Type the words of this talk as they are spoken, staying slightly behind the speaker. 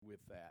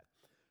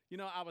You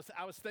know, I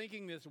was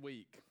thinking this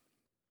week,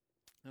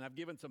 and I've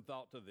given some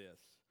thought to this.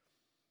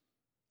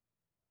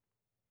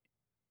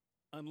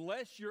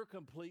 Unless you're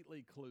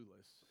completely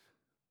clueless,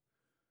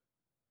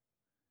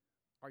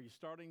 are you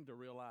starting to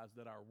realize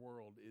that our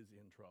world is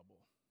in trouble?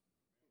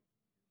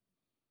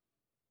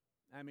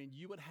 I mean,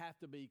 you would have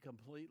to be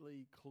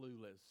completely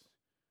clueless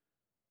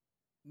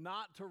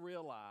not to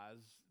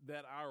realize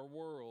that our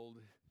world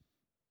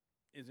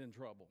is in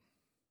trouble.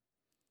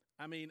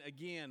 I mean,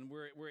 again,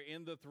 we're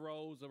in the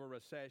throes of a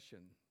recession.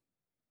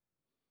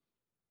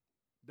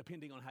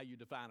 Depending on how you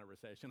define a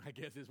recession, I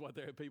guess is what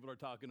people are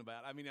talking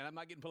about. I mean, I'm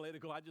not getting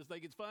political. I just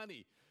think it's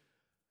funny.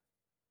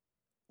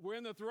 We're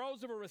in the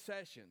throes of a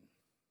recession.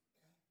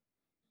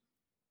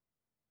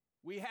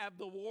 We have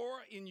the war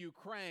in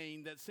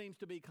Ukraine that seems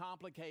to be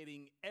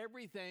complicating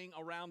everything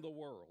around the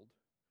world.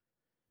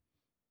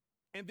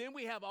 And then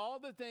we have all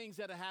the things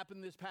that have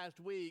happened this past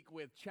week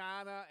with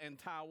China and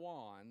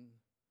Taiwan.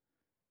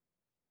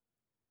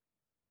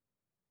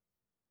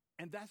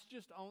 And that's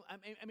just on,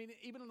 I mean,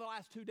 even in the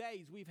last 2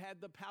 days, we've had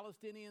the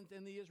Palestinians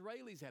and the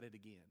Israelis at it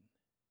again.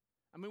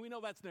 I mean, we know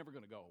that's never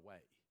going to go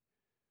away.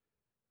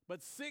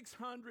 But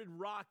 600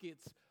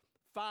 rockets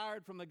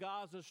fired from the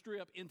Gaza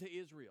Strip into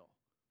Israel.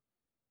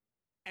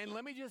 And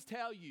let me just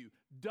tell you,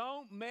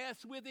 don't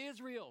mess with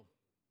Israel.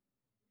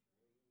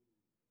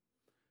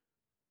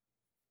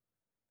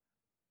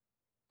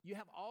 You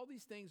have all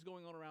these things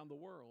going on around the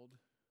world.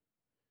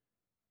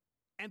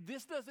 And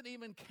this doesn't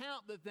even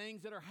count the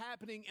things that are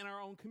happening in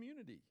our own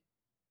community.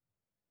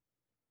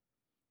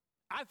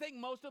 I think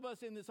most of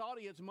us in this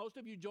audience, most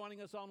of you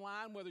joining us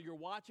online, whether you're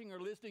watching or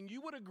listening,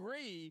 you would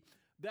agree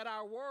that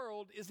our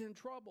world is in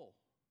trouble.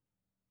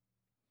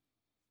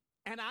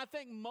 And I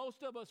think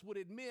most of us would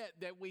admit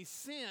that we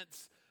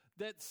sense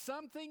that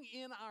something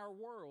in our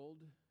world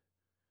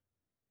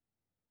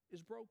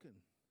is broken.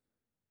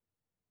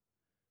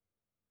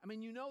 I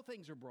mean, you know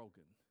things are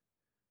broken.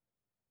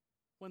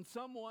 When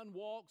someone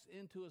walks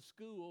into a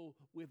school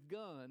with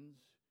guns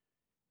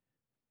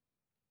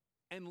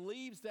and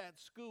leaves that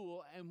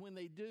school, and when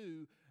they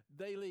do,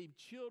 they leave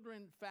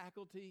children,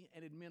 faculty,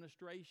 and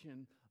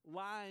administration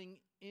lying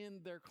in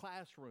their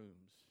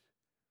classrooms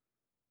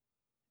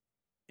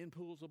in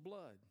pools of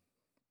blood.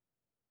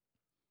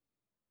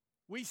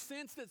 We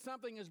sense that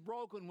something is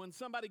broken when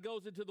somebody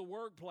goes into the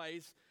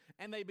workplace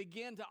and they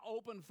begin to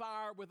open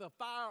fire with a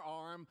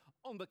firearm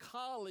on the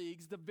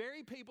colleagues, the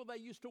very people they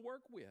used to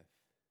work with.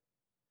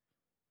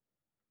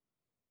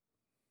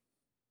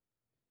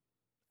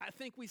 I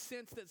think we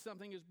sense that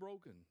something is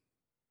broken.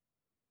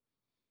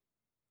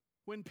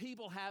 When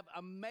people have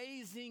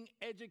amazing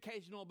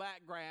educational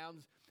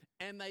backgrounds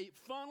and they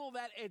funnel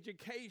that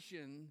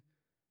education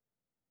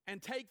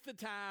and take the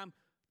time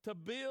to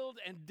build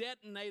and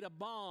detonate a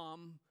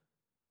bomb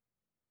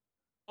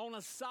on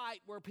a site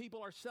where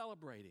people are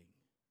celebrating.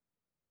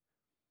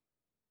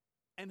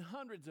 And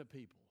hundreds of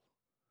people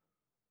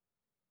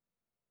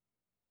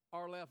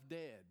are left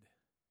dead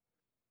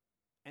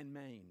and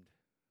maimed.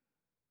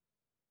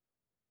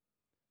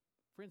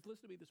 Friends,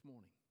 listen to me this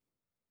morning.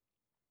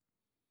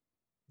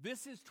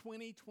 This is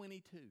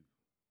 2022.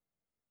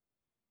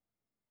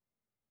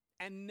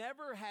 And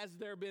never has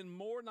there been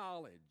more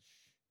knowledge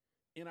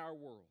in our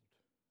world.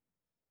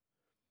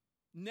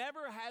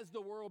 Never has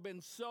the world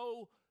been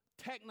so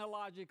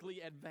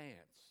technologically advanced.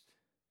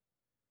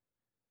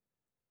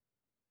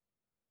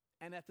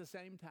 And at the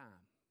same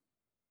time,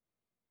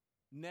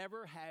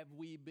 never have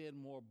we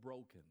been more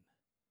broken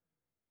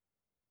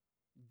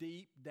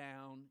deep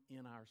down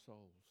in our souls.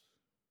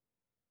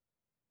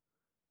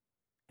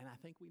 And I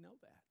think we know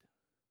that.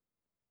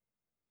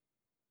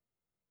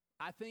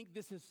 I think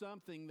this is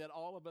something that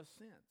all of us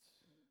sense.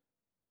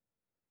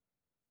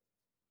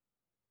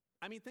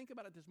 I mean, think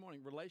about it this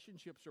morning.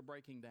 Relationships are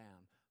breaking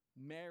down.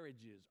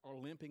 Marriages are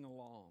limping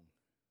along.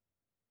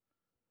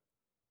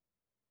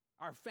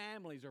 Our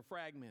families are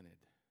fragmented.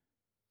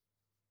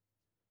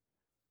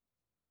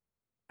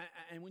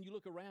 And when you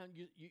look around,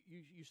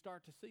 you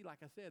start to see,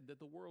 like I said, that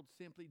the world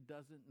simply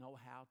doesn't know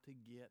how to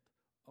get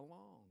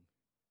along.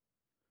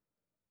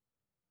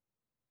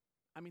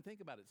 I mean,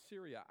 think about it.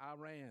 Syria,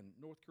 Iran,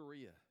 North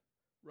Korea,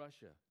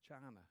 Russia,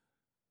 China.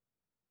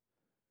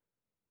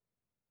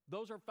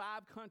 Those are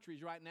 5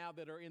 countries right now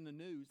that are in the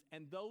news.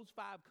 And those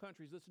 5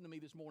 countries, listen to me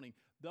this morning,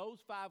 those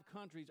 5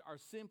 countries are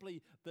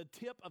simply the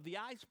tip of the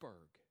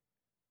iceberg.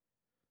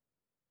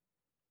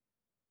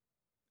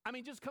 I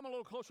mean, just come a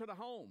little closer to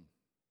home.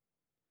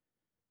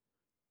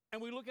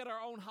 And we look at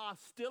our own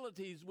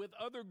hostilities with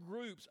other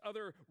groups,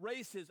 other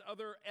races,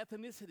 other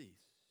ethnicities.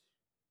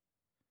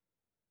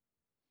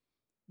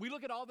 We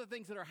look at all the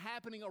things that are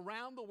happening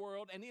around the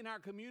world and in our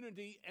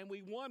community, and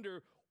we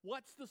wonder,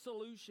 what's the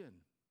solution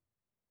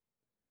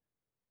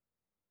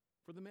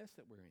for the mess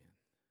that we're in?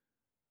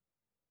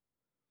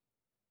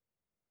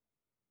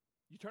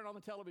 You turn on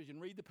the television,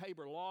 read the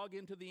paper, log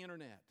into the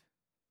internet,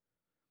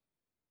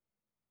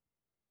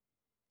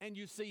 and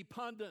you see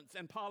pundits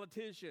and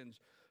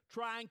politicians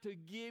trying to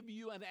give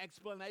you an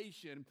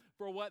explanation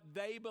for what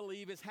they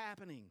believe is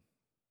happening.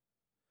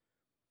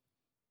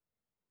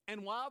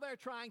 And while they're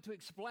trying to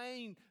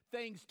explain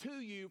things to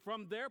you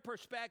from their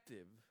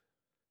perspective,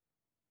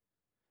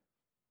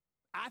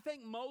 I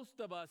think most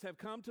of us have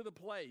come to the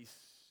place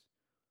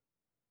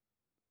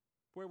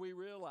where we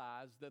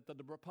realize that the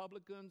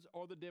Republicans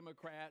or the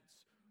Democrats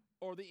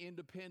or the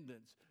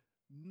independents,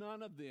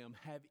 none of them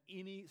have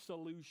any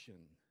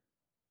solution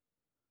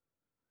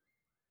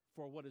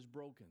for what is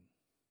broken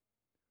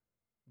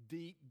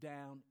deep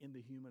down in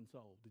the human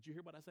soul. Did you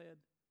hear what I said?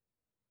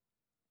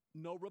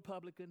 No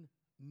Republican,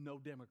 no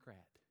Democrat.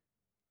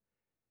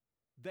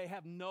 They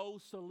have no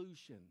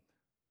solution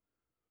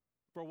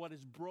for what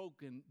is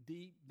broken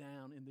deep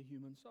down in the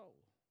human soul.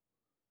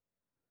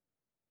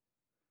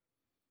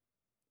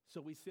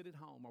 So we sit at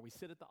home or we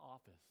sit at the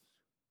office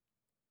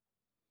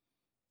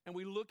and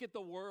we look at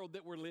the world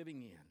that we're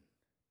living in.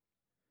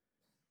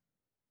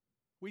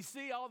 We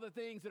see all the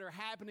things that are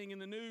happening in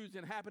the news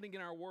and happening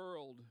in our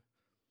world.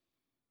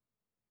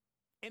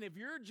 And if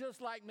you're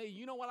just like me,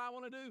 you know what I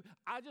want to do?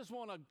 I just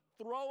want to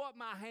throw up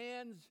my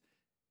hands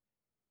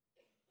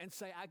and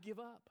say, I give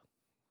up.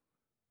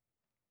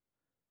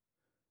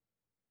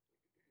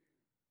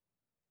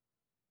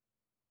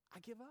 I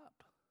give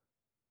up.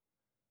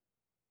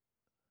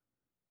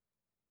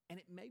 And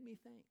it made me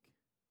think,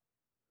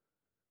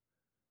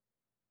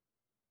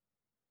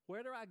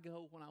 where do I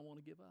go when I want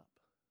to give up?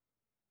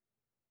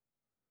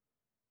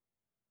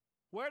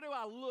 Where do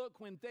I look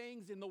when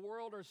things in the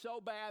world are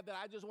so bad that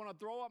I just want to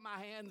throw up my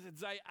hands and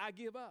say, I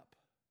give up?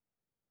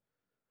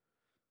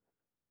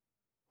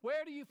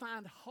 Where do you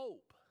find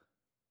hope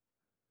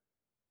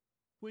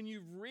when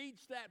you've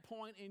reached that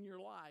point in your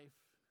life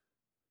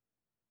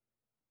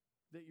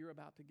that you're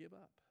about to give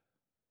up?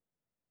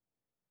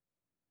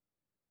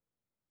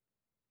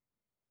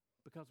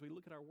 Because we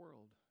look at our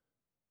world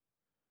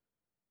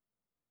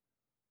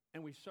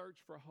and we search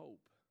for hope.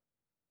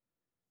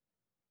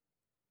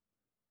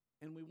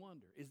 And we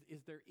wonder,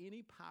 is there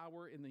any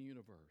power in the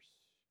universe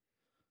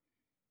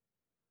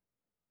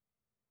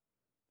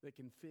that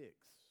can fix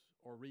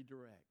or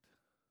redirect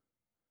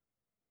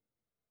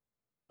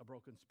a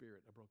broken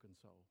spirit, a broken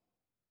soul?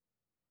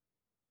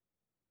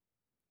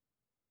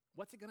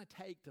 What's it going to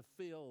take to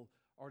fill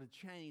or to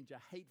change a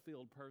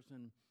hate-filled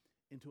person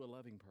into a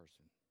loving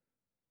person?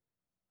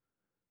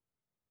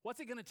 What's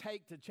it going to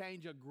take to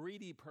change a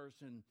greedy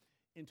person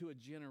into a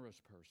generous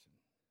person?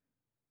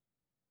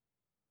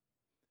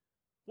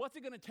 What's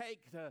it going to take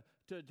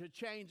to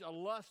change a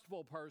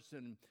lustful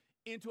person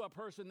into a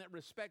person that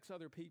respects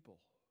other people?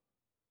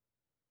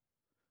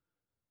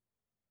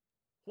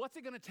 What's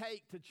it going to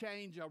take to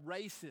change a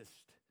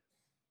racist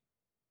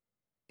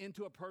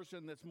into a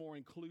person that's more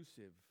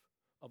inclusive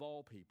of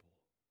all people?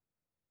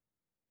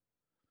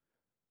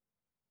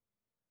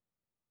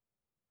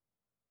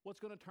 What's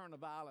going to turn a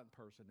violent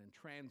person and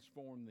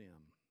transform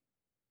them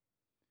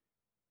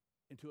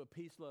into a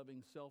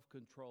peace-loving,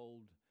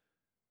 self-controlled,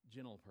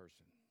 gentle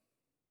person?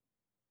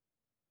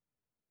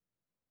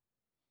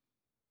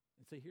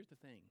 And see, here's the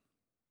thing.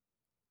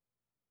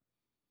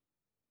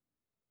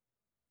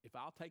 If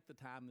I'll take the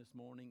time this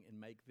morning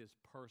and make this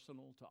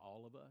personal to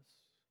all of us,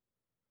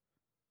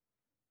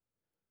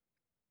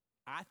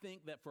 I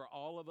think that for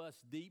all of us,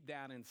 deep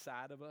down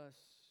inside of us,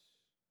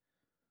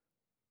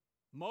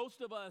 most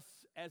of us,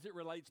 as it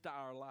relates to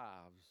our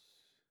lives,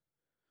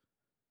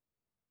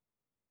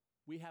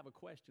 we have a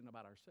question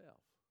about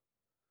ourselves.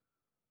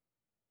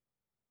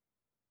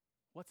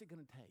 What's it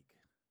going to take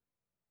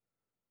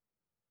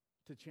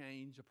to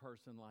change a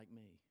person like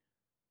me?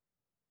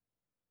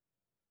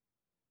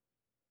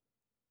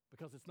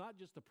 Because it's not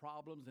just the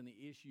problems and the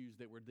issues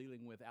that we're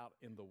dealing with out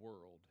in the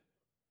world.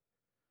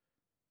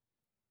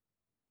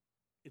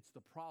 It's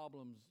the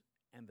problems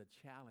and the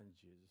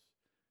challenges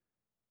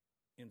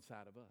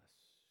inside of us,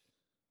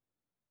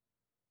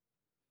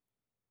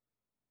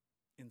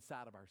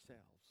 inside of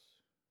ourselves.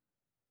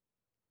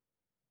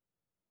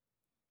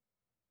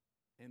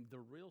 And the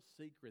real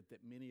secret that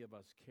many of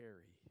us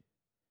carry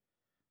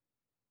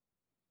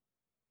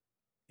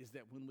is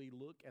that when we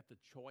look at the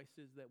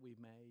choices that we've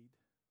made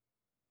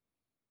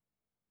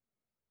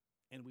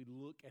and we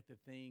look at the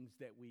things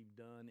that we've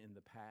done in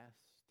the past,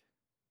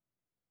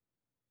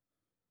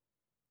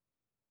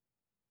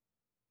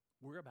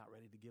 we're about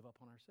ready to give up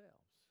on ourselves.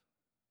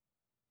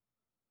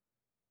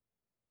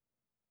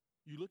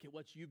 You look at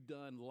what you've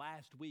done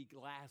last week,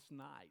 last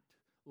night,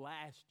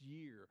 last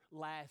year,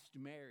 last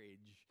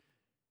marriage,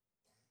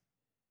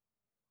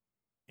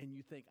 and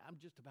you think, I'm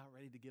just about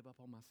ready to give up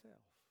on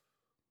myself.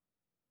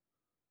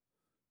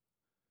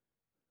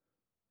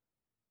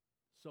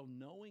 So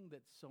knowing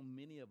that so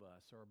many of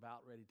us are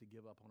about ready to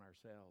give up on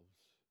ourselves,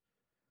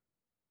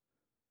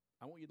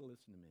 I want you to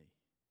listen to me.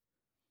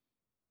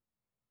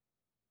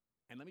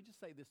 And let me just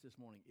say this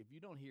morning. If you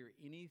don't hear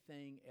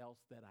anything else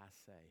that I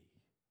say,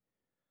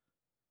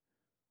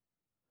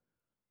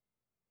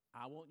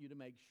 I want you to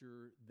make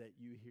sure that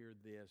you hear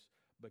this,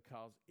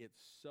 because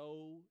it's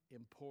so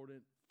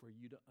important for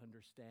you to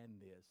understand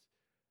this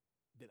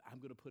that I'm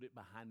going to put it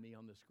behind me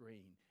on the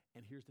screen.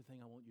 And here's the thing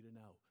I want you to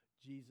know.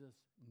 Jesus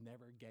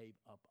never gave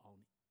up on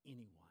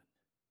anyone,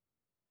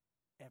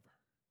 ever.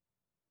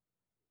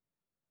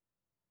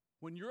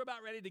 When you're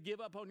about ready to give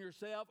up on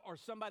yourself or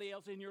somebody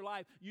else in your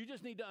life, you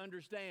just need to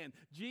understand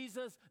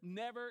Jesus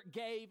never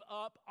gave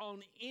up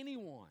on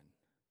anyone.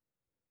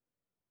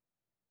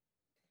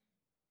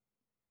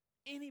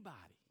 Anybody.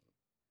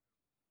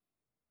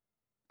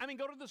 I mean,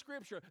 go to the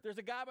scripture. There's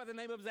a guy by the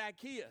name of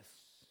Zacchaeus.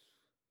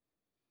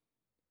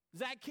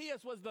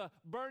 Zacchaeus was the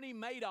Bernie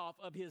Madoff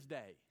of his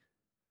day.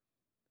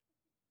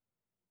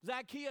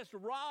 Zacchaeus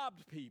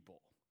robbed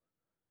people.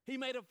 He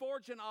made a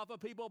fortune off of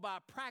people by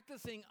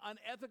practicing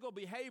unethical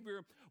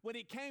behavior when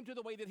it came to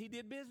the way that he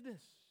did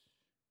business.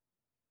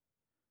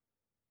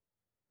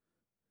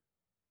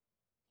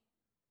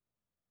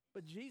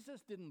 But Jesus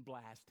didn't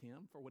blast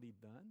him for what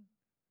he'd done.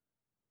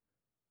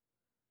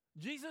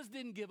 Jesus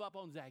didn't give up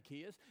on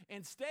Zacchaeus.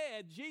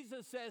 Instead,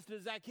 Jesus says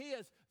to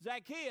Zacchaeus,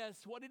 Zacchaeus,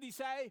 what did he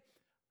say?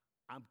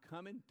 I'm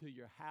coming to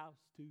your house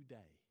today.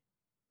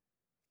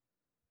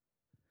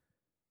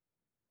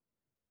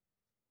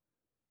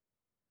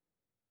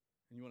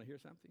 And you want to hear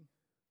something?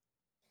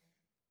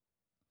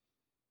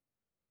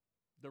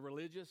 The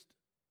religious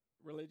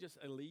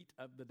elite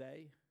of the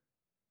day,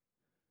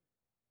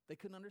 they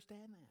couldn't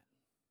understand that.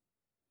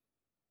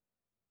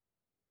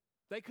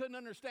 They couldn't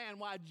understand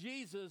why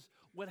Jesus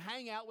would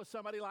hang out with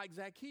somebody like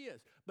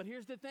Zacchaeus. But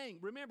here's the thing.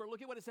 Remember,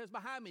 look at what it says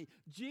behind me.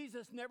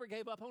 Jesus never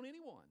gave up on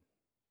anyone.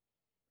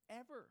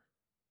 Ever.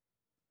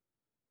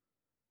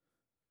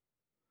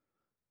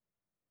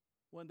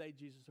 One day,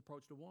 Jesus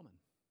approached a woman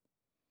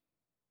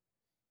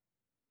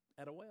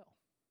at a well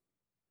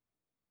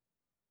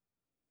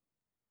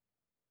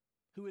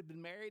who had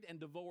been married and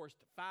divorced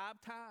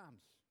 5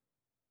 times.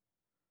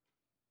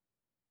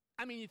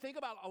 I mean, you think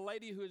about a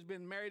lady who has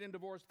been married and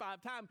divorced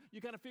 5 times,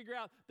 you kind of figure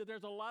out that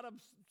there's a lot of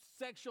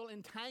sexual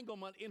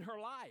entanglement in her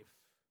life.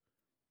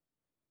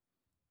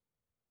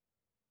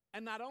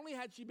 And not only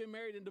had she been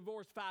married and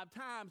divorced 5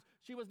 times,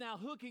 she was now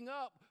hooking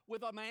up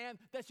with a man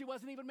that she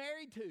wasn't even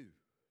married to.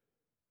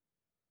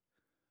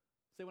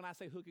 See, when I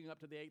say hooking up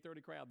to the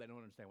 8:30 crowd, they don't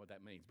understand what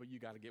that means, but you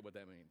got to get what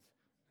that means.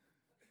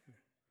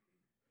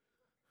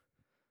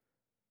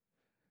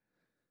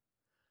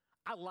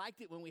 I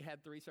liked it when we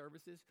had 3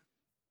 services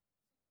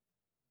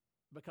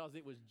because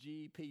it was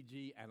G,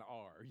 PG, and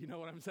R. You know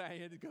what I'm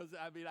saying? Because,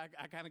 I mean,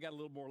 I kind of got a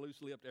little more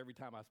loose-lipped every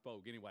time I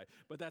spoke anyway.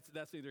 But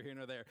that's neither here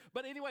nor there.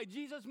 But anyway,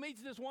 Jesus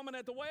meets this woman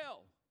at the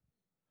well.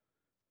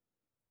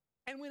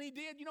 And when he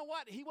did, you know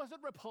what? He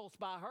wasn't repulsed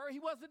by her. He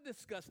wasn't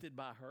disgusted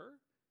by her.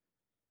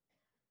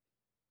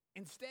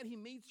 Instead, he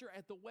meets her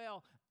at the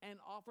well and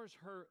offers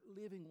her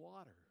living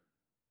water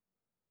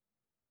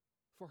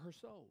for her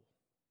soul.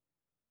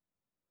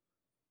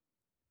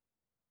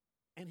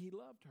 And he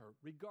loved her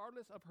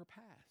regardless of her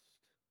past.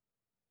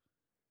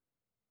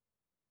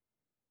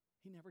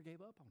 He never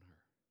gave up on her.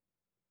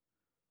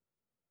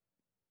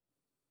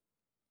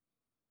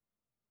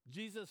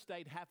 Jesus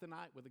stayed half the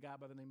night with a guy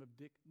by the name of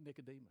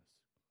Nicodemus.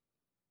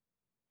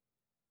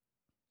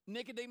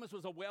 Nicodemus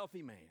was a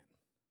wealthy man.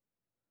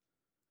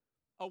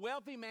 A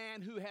wealthy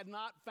man who had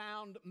not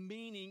found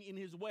meaning in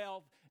his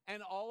wealth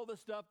and all the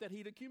stuff that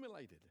he'd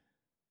accumulated.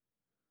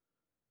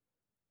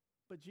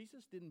 But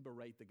Jesus didn't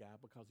berate the guy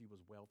because he was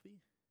wealthy.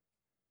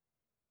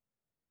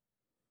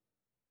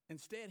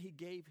 Instead, he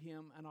gave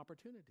him an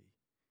opportunity.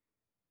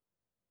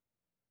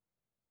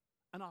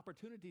 An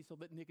opportunity so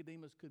that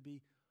Nicodemus could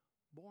be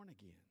born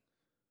again.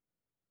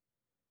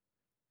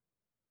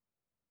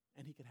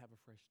 And he could have a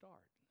fresh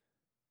start.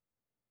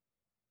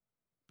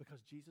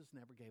 Because Jesus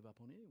never gave up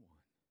on anyone.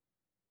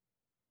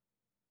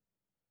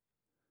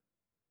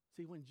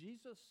 See, when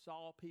Jesus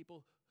saw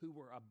people who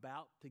were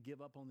about to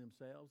give up on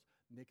themselves,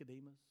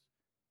 Nicodemus,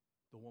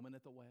 the woman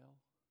at the well,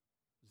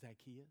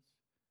 Zacchaeus,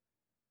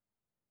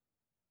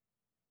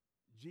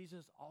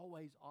 Jesus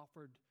always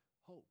offered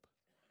hope.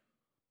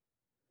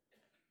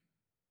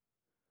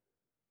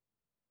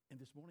 And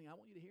this morning, I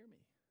want you to hear me.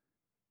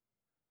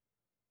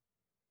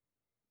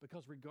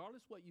 Because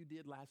regardless what you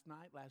did last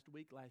night, last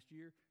week, last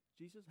year,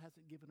 Jesus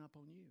hasn't given up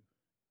on you.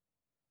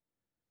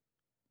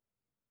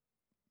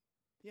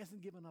 He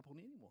hasn't given up on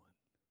anyone.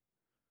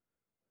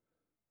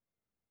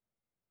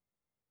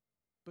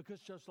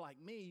 Because just like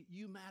me,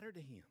 you matter to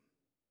him.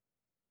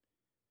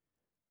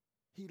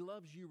 He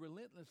loves you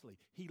relentlessly.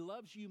 He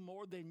loves you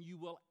more than you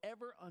will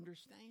ever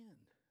understand.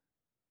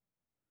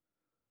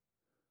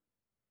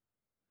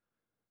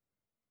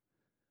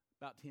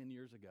 About 10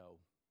 years ago,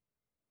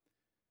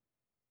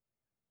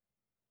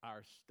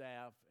 our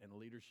staff and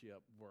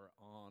leadership were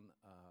on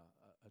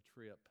a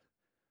trip.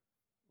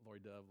 Lori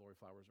Dove, Lori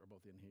Flowers are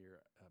both in here.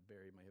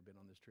 Barry may have been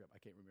on this trip.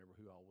 I can't remember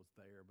who all was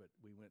there, but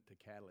we went to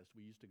Catalyst.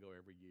 We used to go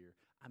every year.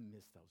 I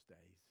miss those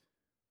days.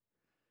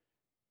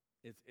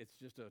 It's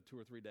just a 2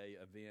 or 3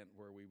 day event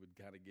where we would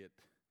kind of get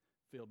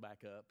filled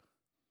back up.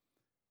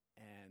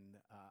 And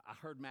I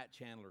heard Matt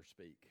Chandler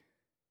speak.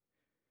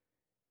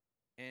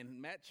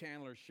 And Matt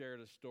Chandler shared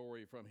a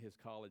story from his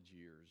college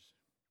years.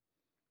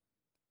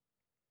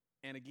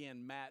 And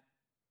again, Matt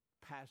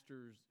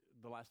pastors,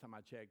 the last time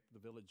I checked, the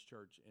Village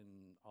Church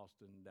in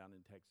Austin, down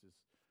in Texas.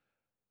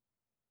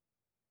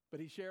 But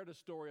he shared a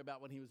story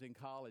about when he was in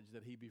college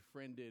that he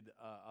befriended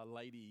a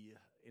lady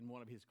in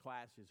one of his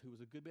classes who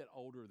was a good bit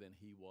older than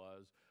he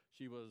was.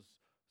 She was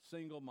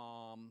single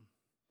mom.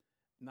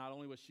 Not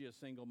only was she a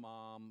single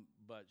mom,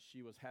 but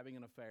she was having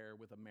an affair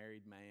with a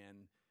married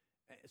man.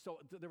 So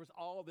there was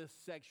all this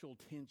sexual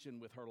tension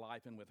with her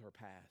life and with her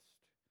past.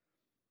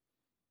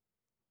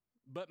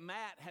 But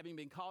Matt, having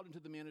been called into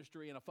the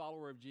ministry and a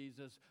follower of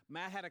Jesus,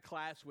 Matt had a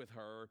class with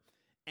her,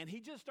 and he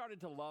just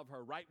started to love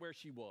her right where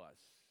she was.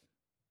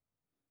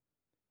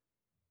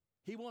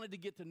 He wanted to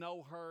get to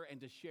know her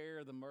and to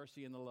share the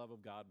mercy and the love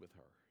of God with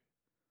her.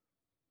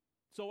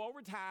 So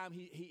over time,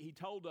 he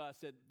told us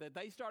that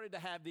they started to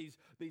have these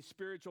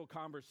spiritual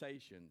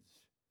conversations.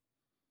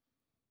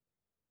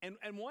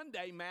 And one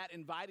day, Matt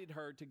invited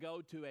her to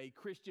go to a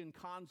Christian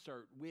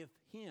concert with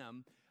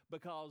him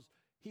because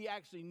he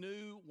actually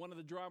knew one of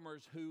the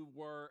drummers who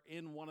were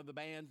in one of the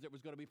bands that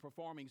was going to be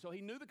performing. So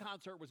he knew the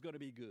concert was going to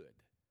be good.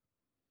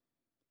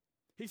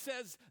 He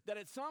says that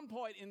at some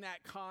point in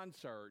that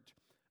concert,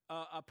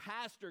 a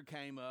pastor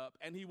came up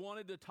and he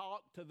wanted to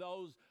talk to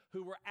those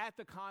who were at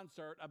the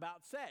concert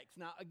about sex.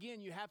 Now,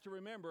 again, you have to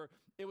remember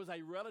it was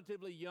a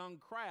relatively young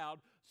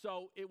crowd,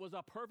 so it was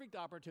a perfect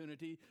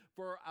opportunity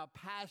for a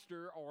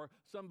pastor or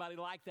somebody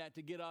like that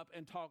to get up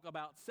and talk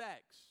about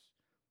sex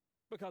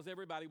because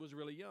everybody was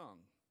really young.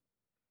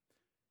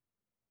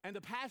 And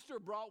the pastor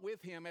brought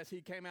with him, as he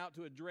came out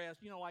to address,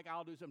 like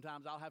I'll do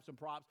sometimes, I'll have some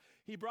props.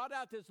 He brought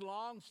out this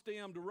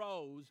long-stemmed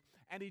rose,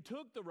 and he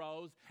took the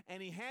rose,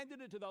 and he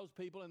handed it to those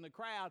people in the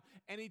crowd,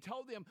 and he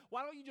told them,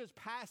 why don't you just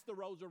pass the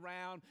rose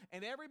around?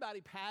 And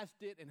everybody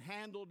passed it and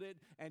handled it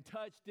and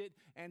touched it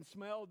and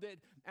smelled it.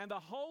 And the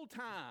whole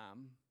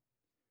time,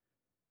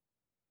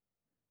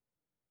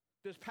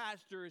 this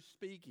pastor is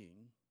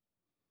speaking.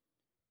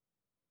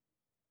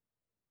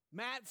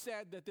 Matt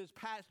said that this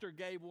pastor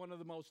gave one of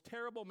the most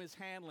terrible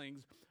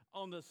mishandlings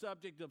on the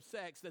subject of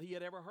sex that he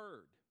had ever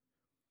heard.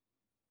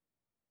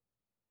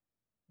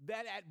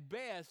 That at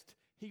best,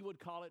 he would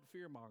call it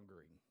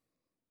fear-mongering.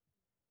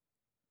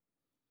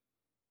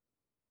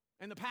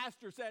 And the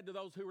pastor said to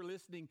those who were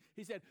listening,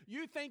 he said,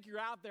 you think you're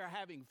out there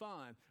having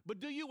fun, but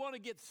do you want to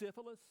get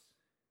syphilis?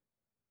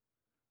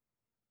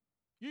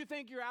 You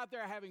think you're out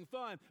there having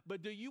fun,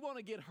 but do you want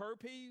to get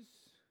herpes?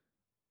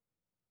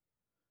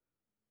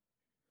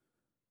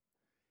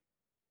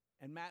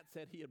 And Matt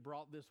said he had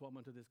brought this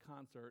woman to this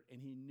concert, and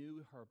he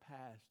knew her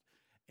past,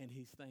 and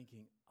he's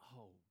thinking,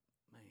 oh,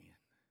 man.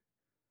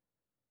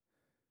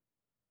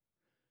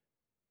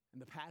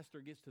 And the pastor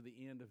gets to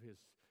the end of his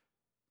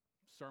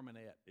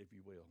sermonette, if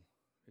you will,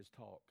 his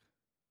talk.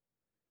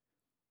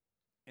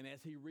 And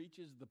as he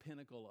reaches the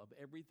pinnacle of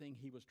everything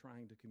he was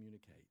trying to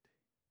communicate,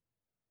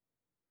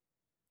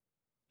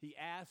 he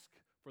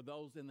asked for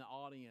those in the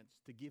audience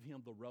to give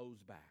him the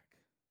rose back.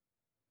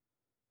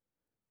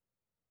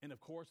 And of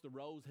course, the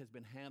rose has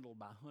been handled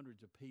by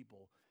hundreds of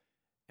people,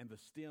 and the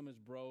stem is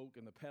broke,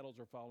 and the petals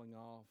are falling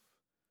off,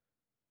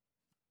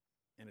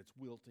 and it's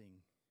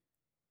wilting.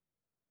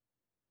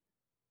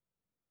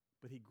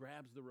 But he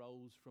grabs the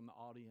rose from the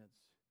audience,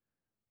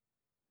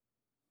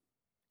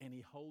 and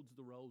he holds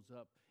the rose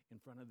up in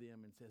front of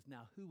them and says,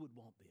 now, who would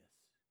want this?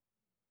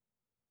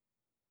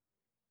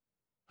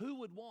 Who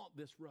would want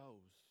this rose?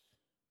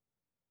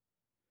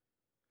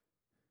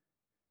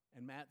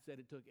 And Matt said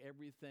it took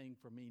everything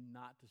for me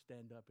not to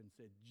stand up and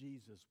say,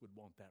 Jesus would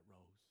want that rose.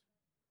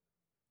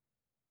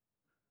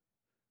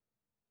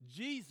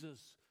 Jesus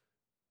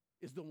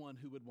is the one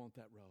who would want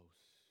that rose.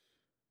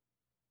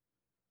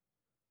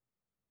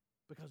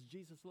 Because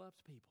Jesus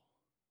loves people.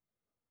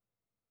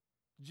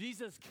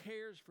 Jesus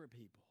cares for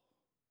people.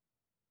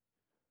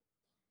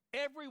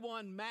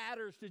 Everyone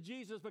matters to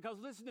Jesus because,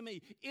 listen to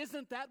me,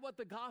 isn't that what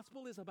the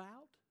gospel is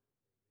about?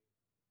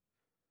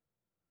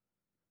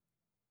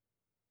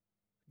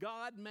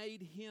 God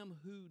made him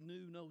who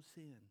knew no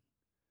sin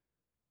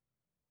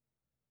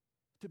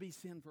to be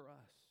sin for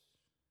us.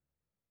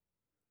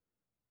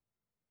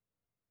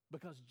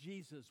 Because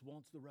Jesus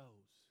wants the rose.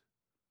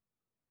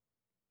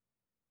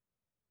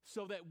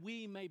 So that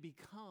we may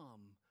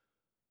become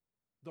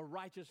the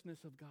righteousness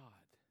of God.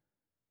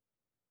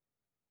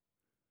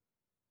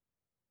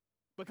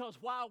 Because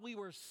while we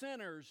were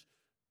sinners,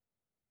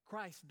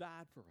 Christ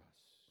died for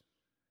us.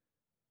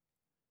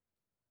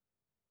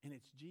 And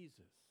it's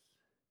Jesus.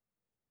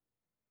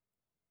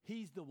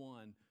 He's the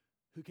one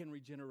who can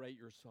regenerate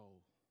your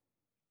soul.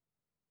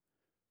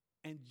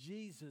 And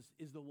Jesus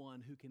is the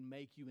one who can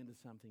make you into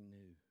something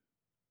new.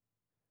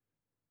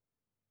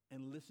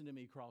 And listen to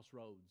me,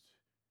 Crossroads.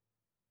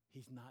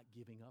 He's not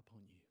giving up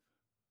on you.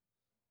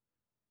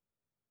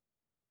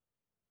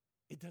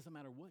 It doesn't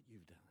matter what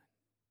you've done.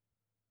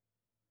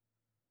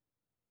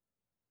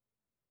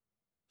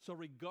 So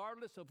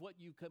regardless of what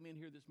you come in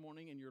here this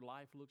morning and your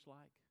life looks like,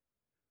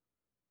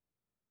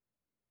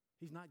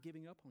 he's not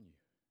giving up on you.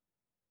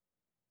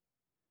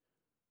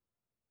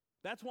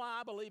 That's why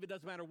I believe it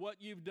doesn't matter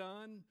what you've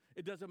done.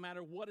 It doesn't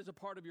matter what is a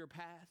part of your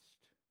past.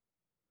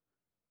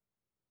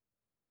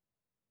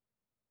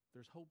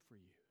 There's hope for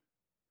you.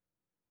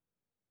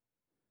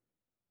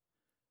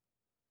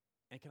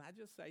 And can I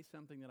just say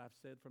something that I've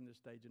said from this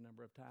stage a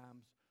number of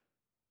times?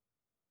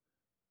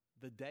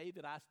 The day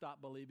that I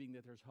stop believing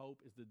that there's hope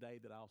is the day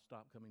that I'll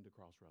stop coming to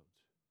Crossroads.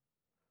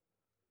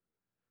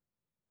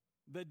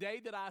 The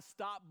day that I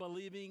stop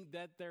believing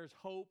that there's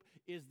hope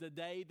is the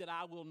day that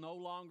I will no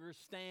longer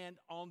stand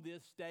on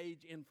this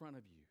stage in front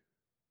of you.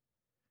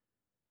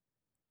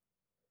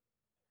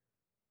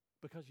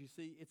 Because you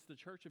see, it's the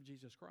church of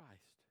Jesus Christ.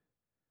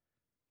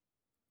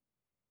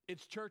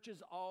 It's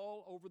churches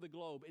all over the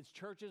globe. It's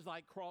churches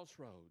like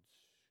Crossroads.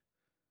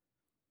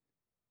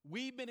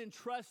 We've been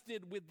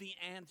entrusted with the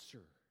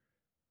answer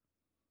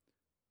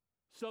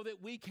so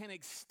that we can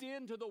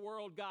extend to the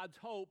world God's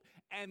hope,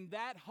 and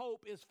that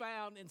hope is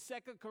found in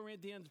 2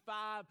 Corinthians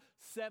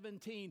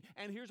 5:17.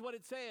 And here's what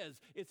it says.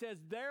 It says,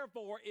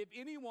 therefore, if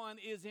anyone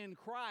is in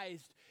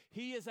Christ,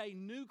 he is a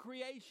new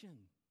creation.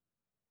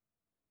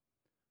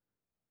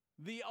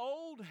 The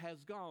old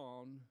has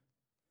gone,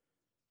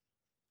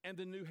 and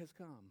the new has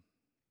come.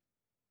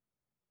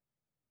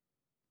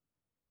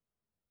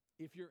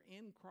 If you're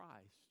in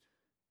Christ,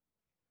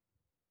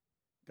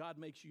 God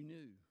makes you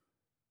new.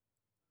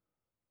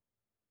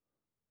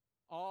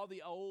 All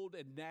the old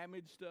and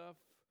damaged stuff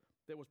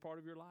that was part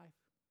of your life,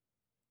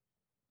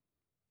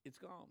 it's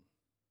gone.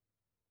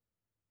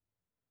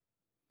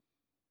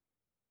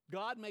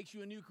 God makes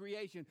you a new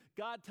creation.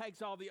 God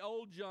takes all the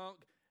old junk,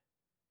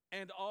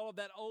 and all of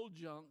that old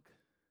junk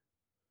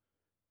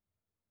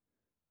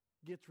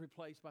gets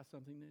replaced by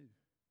something new.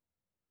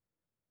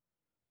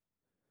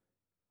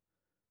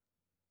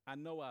 I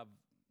know I've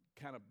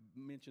kind of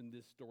mentioned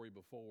this story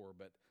before,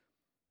 but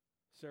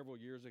several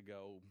years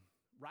ago,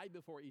 right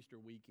before Easter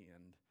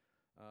weekend,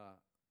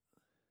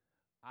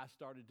 I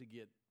started to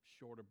get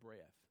short of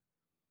breath.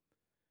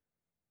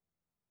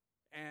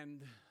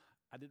 And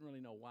I didn't really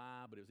know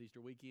why, but it was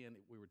Easter weekend.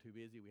 We were too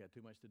busy. We had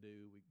too much to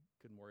do. We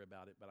couldn't worry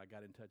about it. But I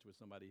got in touch with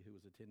somebody who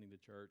was attending the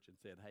church and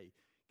said, hey,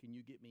 can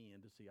you get me in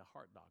to see a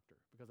heart doctor?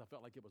 Because I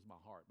felt like it was my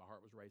heart. My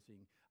heart was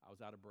racing. I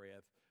was out of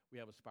breath. We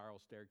have a spiral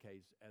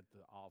staircase at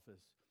the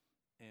office,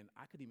 and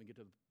I couldn't even get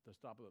to the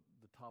top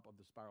of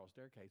the spiral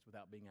staircase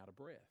without being out of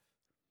breath.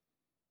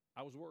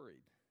 I was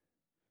worried.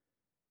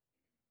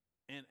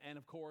 And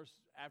of course,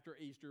 after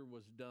Easter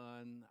was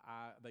done,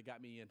 they got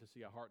me in to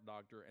see a heart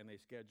doctor, and they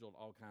scheduled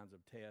all kinds of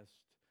tests.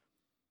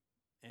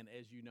 And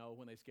as you know,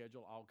 when they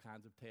schedule all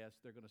kinds of tests,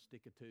 they're going to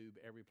stick a tube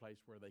every place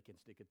where they can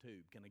stick a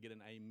tube. Can I get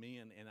an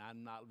amen? And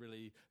I'm not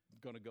really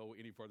going to go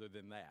any further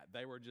than that.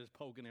 They were just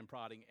poking and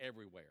prodding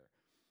everywhere.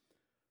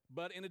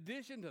 But in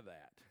addition to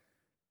that,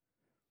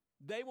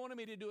 they wanted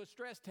me to do a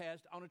stress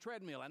test on a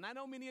treadmill. And I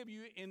know many of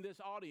you in this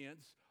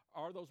audience,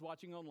 or those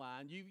watching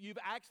online, you've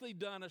actually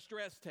done a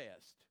stress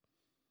test.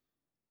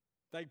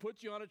 They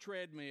put you on a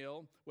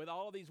treadmill with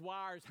all of these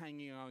wires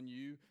hanging on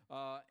you,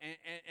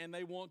 and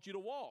they want you to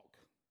walk.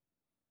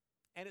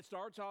 And it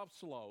starts off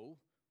slow,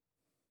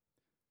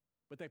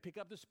 but they pick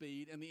up the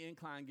speed, and the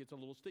incline gets a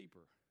little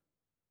steeper.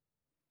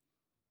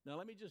 Now,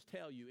 let me just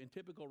tell you, in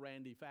typical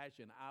Randy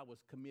fashion, I was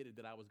committed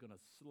that I was going to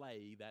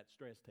slay that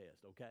stress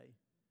test, okay?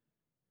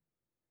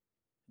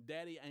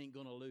 Daddy ain't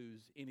going to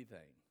lose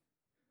anything.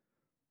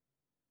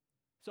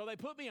 So they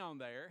put me on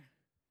there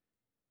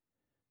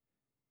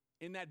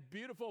in that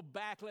beautiful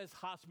backless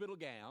hospital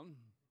gown.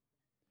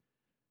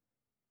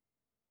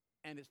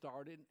 And it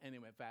started, and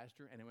it went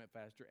faster, and it went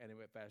faster, and it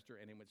went faster,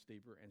 and it went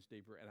steeper and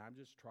steeper, and I'm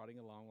just trotting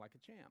along like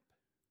a champ.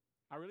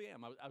 I really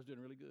am. I was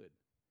doing really good.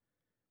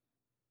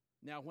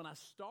 Now, when I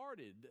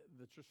started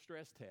the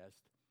stress test,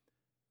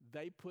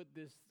 they put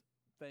this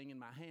thing in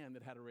my hand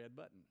that had a red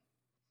button.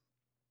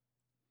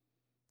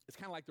 It's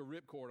kind of like the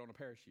ripcord on a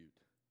parachute.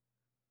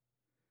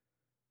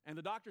 And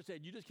the doctor said,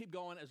 you just keep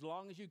going as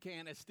long as you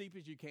can, as steep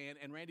as you can.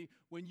 And Randy,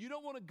 when you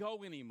don't want to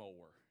go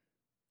anymore,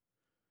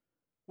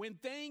 when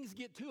things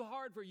get too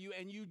hard for you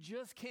and you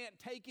just can't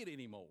take it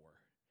anymore,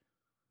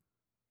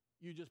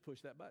 you just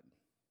push that button.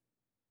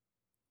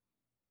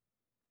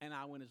 And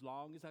I went as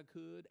long as I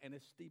could and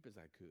as steep as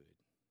I could.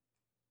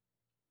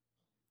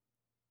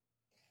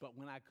 But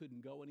when I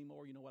couldn't go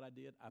anymore, you know what I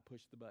did? I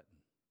pushed the button.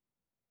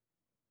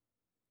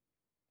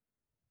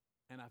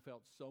 And I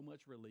felt so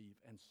much relief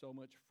and so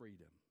much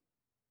freedom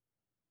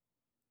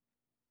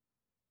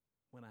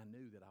when I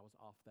knew that I was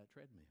off that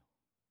treadmill.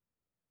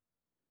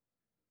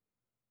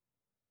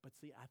 But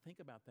see, I think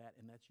about that,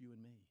 and that's you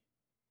and me.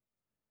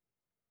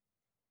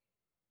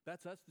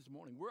 That's us this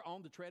morning. We're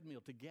on the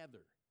treadmill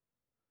together.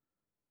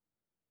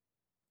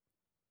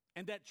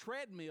 And that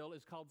treadmill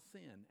is called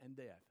sin and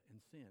death, and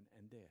sin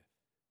and death.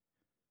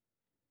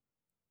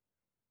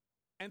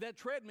 And that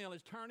treadmill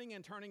is turning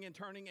and turning and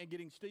turning and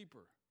getting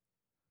steeper.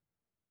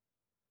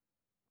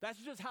 That's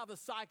just how the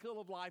cycle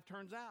of life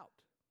turns out.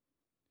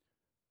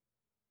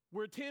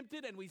 We're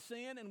tempted and we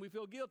sin and we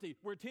feel guilty.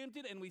 We're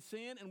tempted and we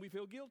sin and we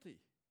feel guilty.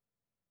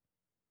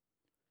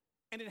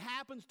 And it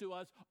happens to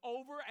us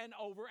over and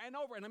over and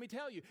over. And let me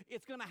tell you,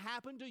 it's going to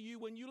happen to you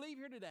when you leave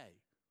here today.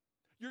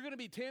 You're going to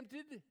be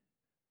tempted,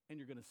 and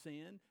you're going to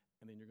sin,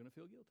 and then you're going to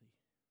feel guilty.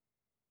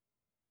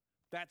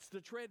 That's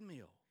the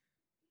treadmill.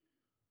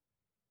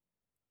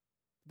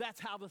 That's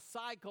how the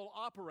cycle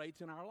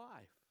operates in our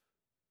life.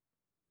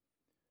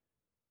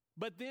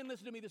 But then,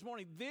 listen to me this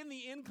morning, then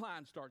the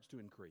incline starts to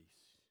increase.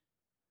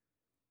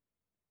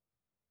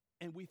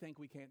 And we think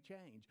we can't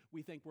change.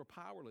 We think we're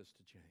powerless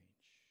to change.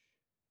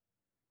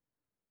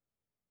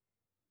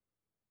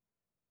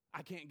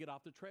 I can't get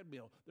off the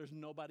treadmill. There's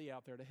nobody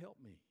out there to help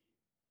me.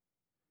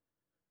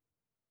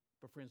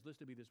 But friends,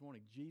 listen to me this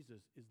morning.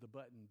 Jesus is the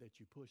button that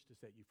you push to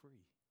set you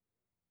free.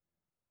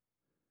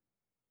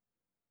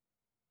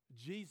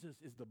 Jesus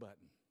is the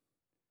button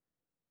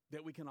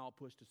that we can all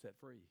push to set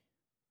free.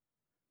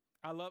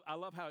 I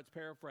love how it's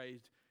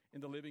paraphrased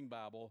in the Living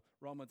Bible,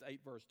 Romans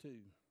 8, verse 2.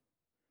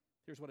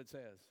 Here's what it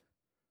says.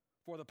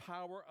 For the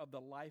power of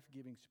the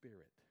life-giving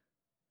Spirit.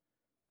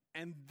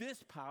 And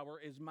this power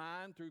is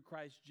mine through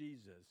Christ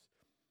Jesus.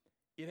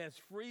 It has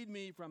freed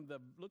me from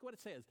look what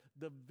it says,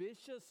 the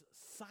vicious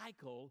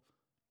cycle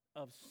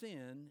of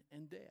sin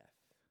and death.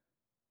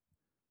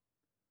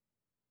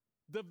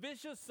 The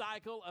vicious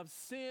cycle of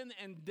sin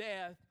and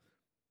death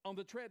on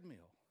the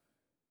treadmill.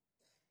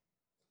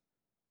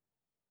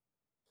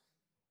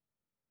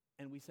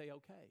 And we say,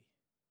 okay,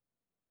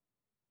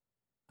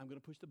 I'm going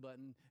to push the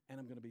button and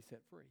I'm going to be set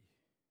free.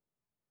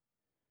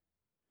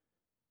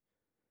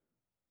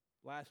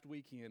 Last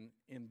weekend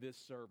in this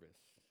service,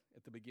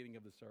 at the beginning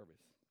of the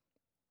service,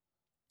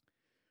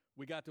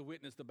 we got to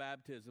witness the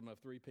baptism of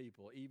 3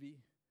 people, Evie,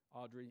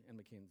 Audrey, and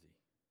Mackenzie.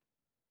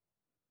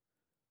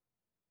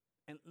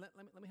 And let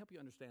me help you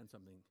understand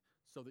something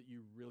so that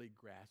you really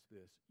grasp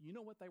this. You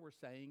know what they were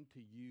saying to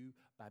you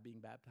by being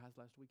baptized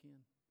last weekend?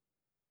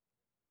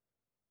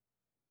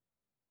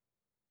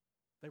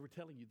 They were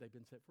telling you they've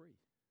been set free.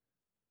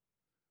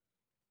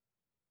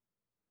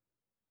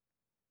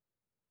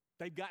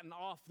 They've gotten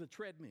off the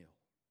treadmill.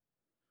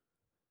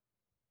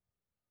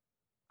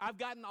 I've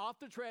gotten off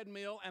the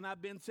treadmill and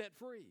I've been set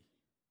free.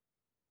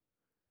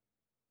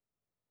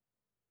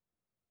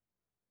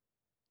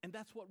 And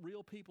that's what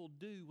real people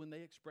do when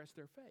they express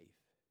their faith.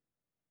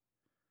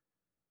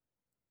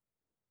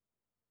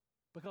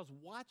 Because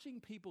watching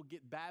people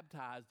get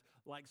baptized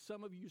like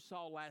some of you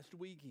saw last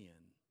weekend,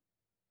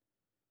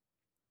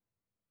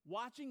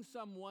 watching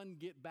someone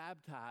get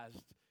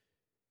baptized,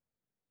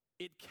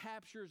 it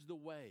captures the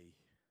way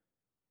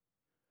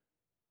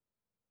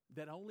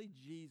that only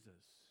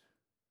Jesus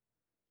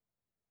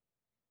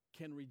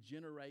can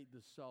regenerate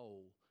the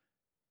soul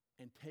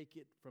and take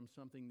it from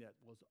something that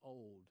was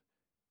old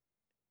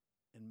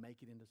and make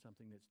it into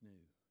something that's new.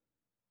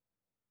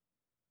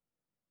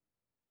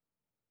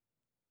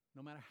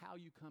 No matter how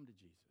you come to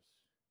Jesus,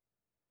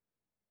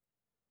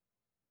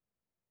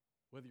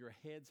 whether your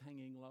head's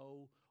hanging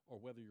low or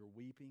whether you're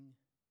weeping,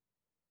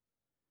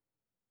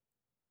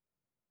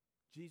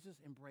 Jesus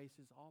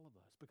embraces all of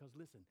us because,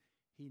 listen,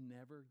 he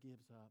never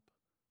gives up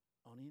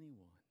on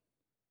anyone.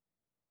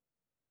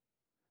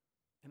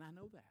 And I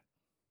know that.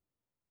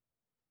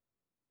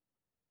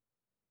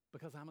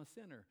 Because I'm a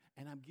sinner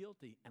and I'm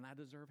guilty and I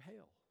deserve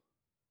hell.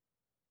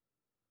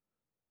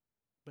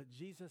 But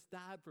Jesus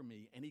died for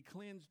me and he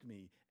cleansed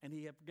me and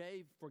he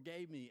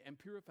forgave me and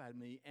purified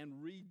me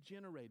and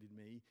regenerated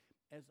me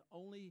as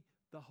only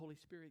the Holy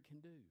Spirit can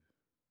do.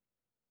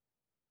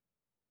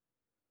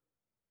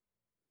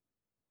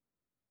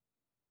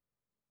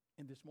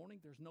 And this morning,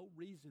 there's no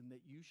reason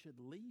that you should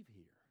leave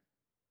here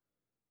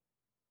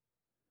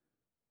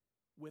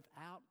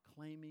without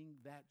claiming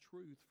that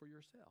truth for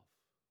yourself.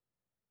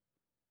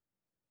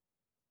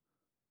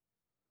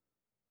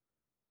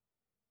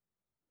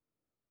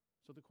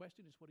 So the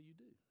question is, what do you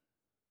do?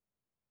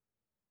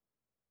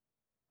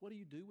 What do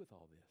you do with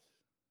all this?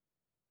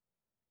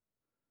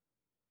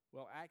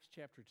 Well, Acts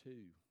chapter 2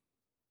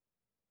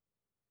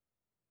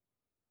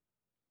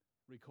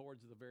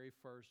 records the very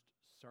first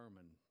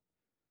sermon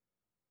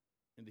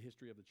in the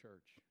history of the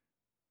church.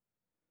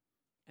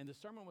 And the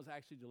sermon was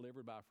actually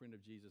delivered by a friend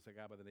of Jesus, a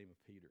guy by the name of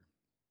Peter.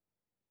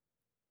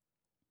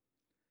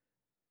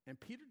 And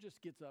Peter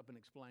just gets up and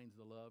explains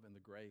the love and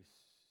the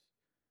grace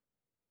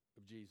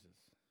of Jesus.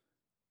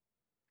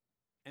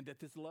 And that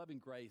this love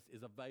and grace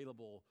is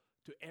available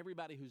to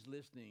everybody who's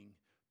listening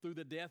through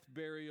the death,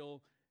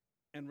 burial,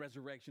 and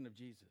resurrection of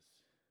Jesus.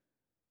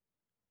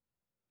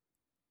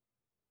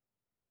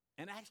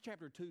 And Acts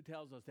chapter 2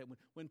 tells us that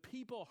when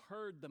people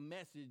heard the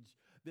message,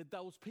 that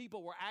those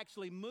people were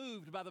actually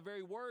moved by the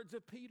very words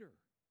of Peter.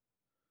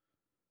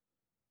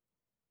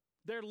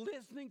 They're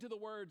listening to the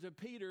words of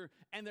Peter,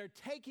 and they're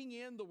taking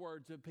in the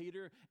words of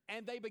Peter,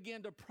 and they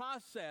begin to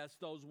process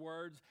those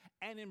words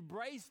and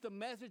embrace the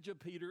message of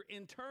Peter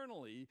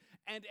internally.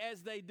 And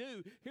as they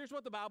do, here's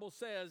what the Bible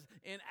says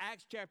in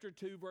Acts chapter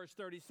 2, verse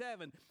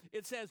 37.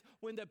 It says,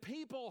 when the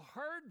people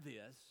heard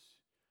this,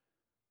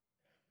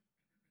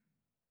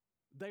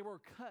 they were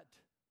cut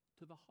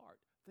to the heart.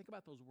 Think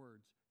about those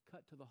words,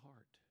 cut to the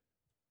heart.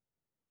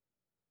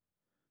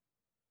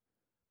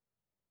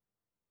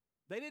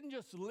 They didn't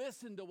just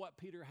listen to what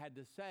Peter had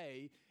to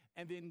say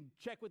and then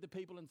check with the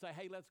people and say,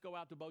 hey, let's go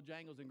out to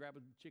Bojangles and grab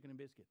a chicken and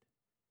biscuit.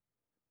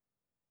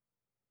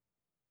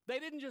 They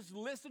didn't just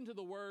listen to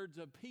the words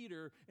of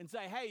Peter and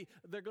say, hey,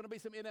 there are going to be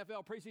some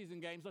NFL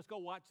preseason games. Let's go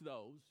watch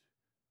those.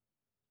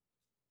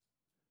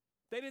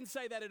 They didn't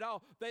say that at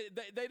all. They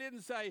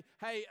didn't say,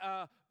 hey,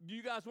 do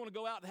you guys want to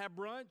go out and have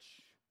brunch?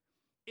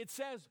 It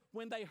says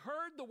when they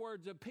heard the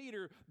words of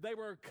Peter, they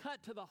were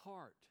cut to the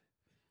heart.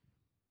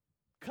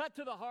 Cut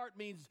to the heart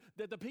means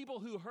that the people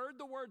who heard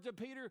the words of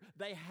Peter,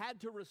 they had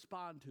to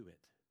respond to it.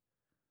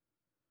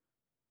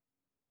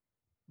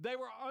 They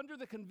were under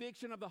the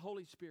conviction of the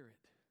Holy Spirit.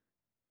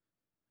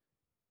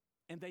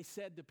 And they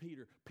said to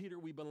Peter, Peter,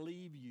 we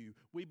believe you.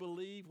 We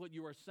believe what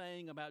you are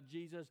saying about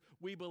Jesus.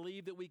 We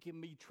believe that we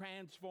can be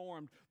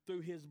transformed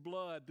through his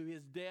blood, through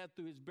his death,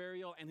 through his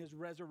burial, and his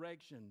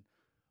resurrection.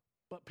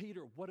 But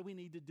Peter, what do we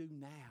need to do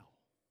now?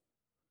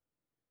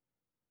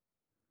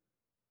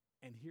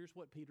 And here's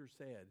what Peter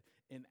said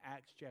in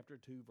Acts chapter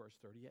 2, verse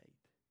 38.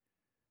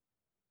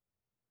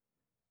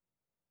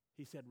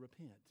 He said,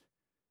 repent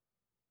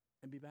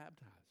and be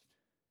baptized.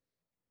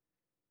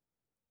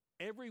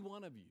 Every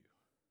one of you,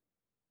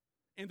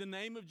 in the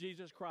name of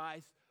Jesus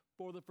Christ,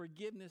 for the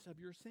forgiveness of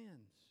your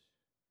sins.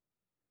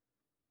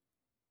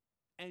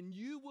 And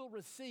you will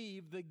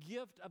receive the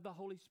gift of the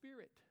Holy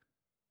Spirit.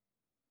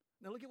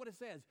 Now look at what it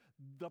says.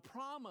 The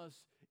promise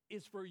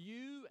is for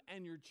you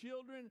and your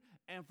children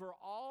and for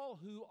all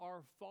who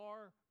are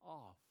far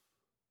off.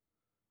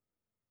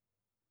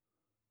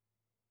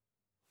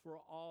 For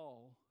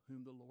all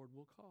whom the Lord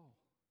will call.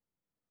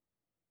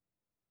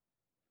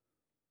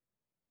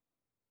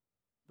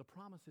 The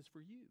promise is for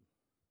you.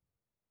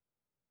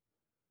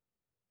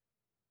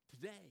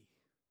 Today,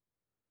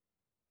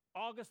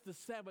 August the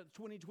 7th,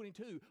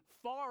 2022,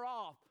 far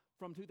off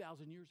from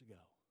 2,000 years ago.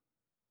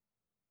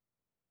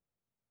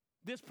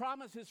 This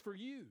promise is for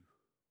you.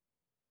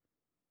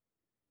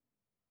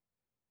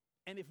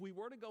 And if we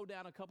were to go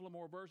down a couple of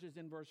more verses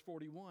in verse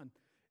 41,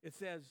 it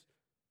says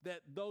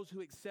that those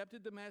who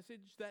accepted the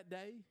message that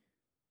day,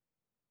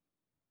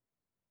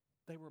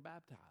 they were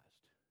baptized.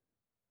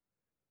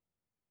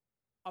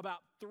 About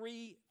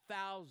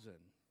 3,000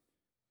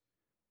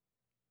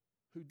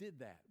 who did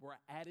that were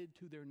added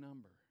to their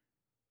number.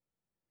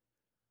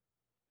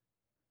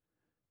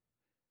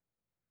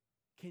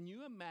 Can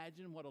you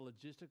imagine what a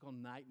logistical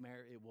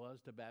nightmare it was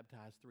to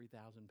baptize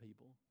 3,000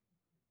 people?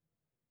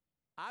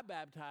 I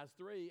baptized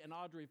 3, and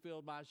Audrey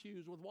filled my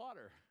shoes with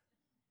water.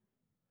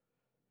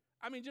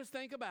 I mean, just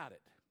think about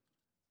it.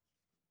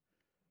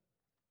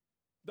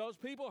 Those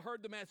people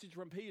heard the message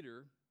from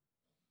Peter,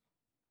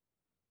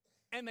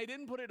 and they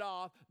didn't put it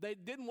off. They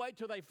didn't wait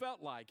till they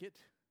felt like it.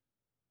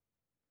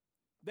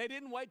 They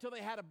didn't wait till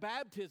they had a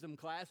baptism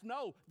class.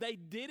 No, they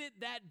did it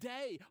that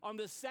day. On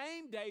the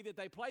same day that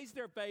they placed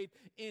their faith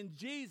in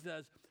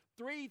Jesus,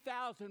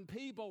 3,000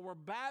 people were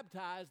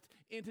baptized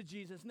into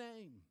Jesus'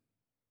 name.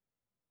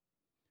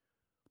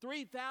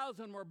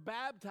 3,000 were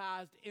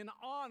baptized in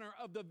honor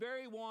of the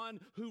very one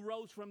who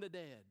rose from the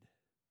dead.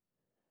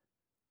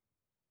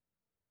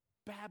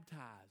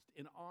 Baptized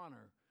in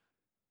honor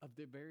of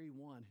the very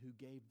one who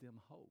gave them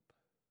hope.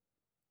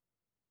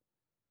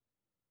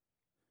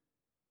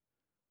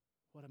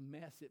 What a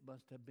mess it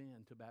must have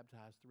been to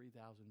baptize 3,000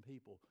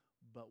 people,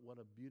 but what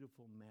a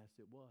beautiful mess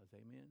it was.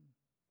 Amen?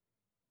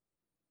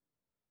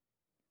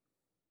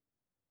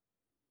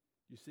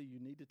 You see, you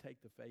need to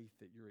take the faith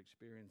that you're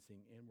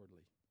experiencing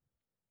inwardly,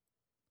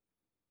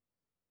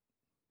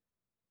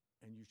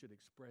 and you should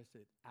express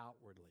it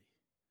outwardly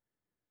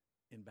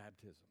in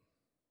baptism.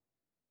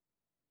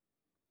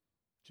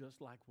 Just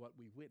like what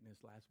we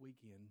witnessed last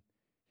weekend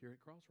here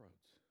at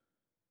Crossroads.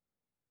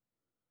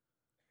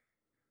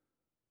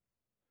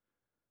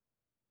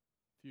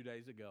 A few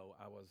days ago,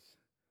 I was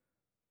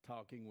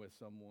talking with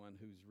someone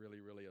who's really,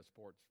 really a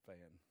sports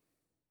fan.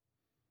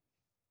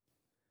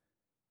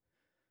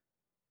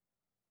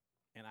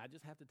 And I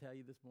just have to tell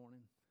you this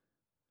morning,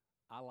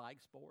 I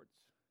like sports.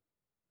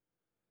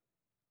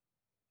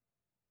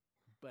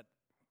 But,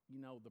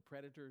 you know, the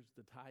Predators,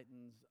 the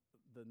Titans,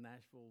 the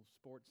Nashville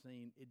sports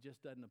scene, it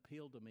just doesn't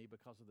appeal to me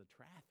because of the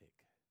traffic.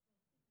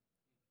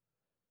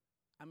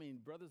 I mean,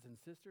 brothers and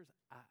sisters,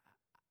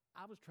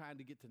 I was trying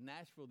to get to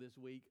Nashville this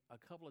week a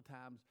couple of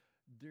times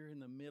during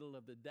the middle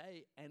of the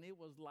day, and it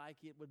was like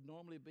it would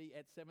normally be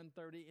at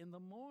 7:30 in the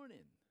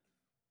morning.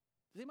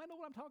 Does anybody know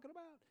what I'm talking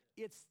about?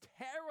 It's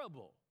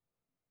terrible.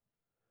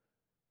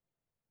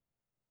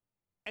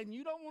 And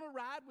you don't want to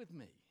ride with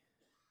me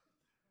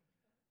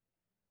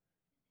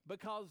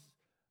because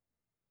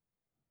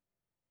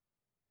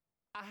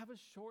I have a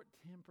short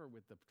temper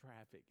with the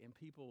traffic and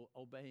people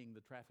obeying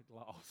the traffic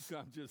laws.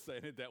 I'm just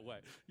saying it that way.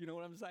 You know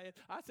what I'm saying?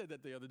 I said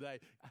that the other day.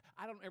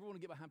 I don't ever want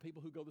to get behind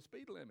people who go the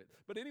speed limit.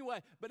 But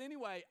anyway,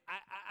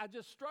 I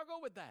just struggle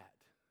with that.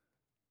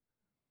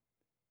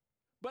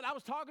 But I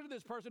was talking to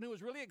this person who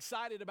was really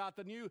excited about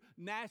the new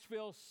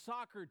Nashville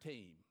soccer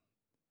team.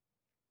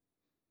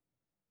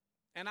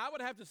 And I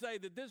would have to say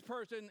that this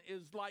person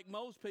is like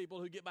most people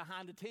who get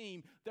behind a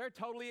team. They're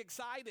totally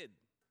excited.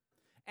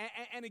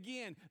 And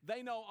again,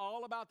 they know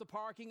all about the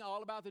parking,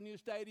 all about the new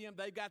stadium.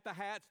 They've got the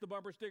hats, the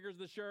bumper stickers,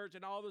 the shirts,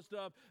 and all the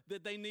stuff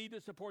that they need to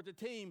support the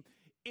team.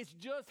 It's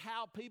just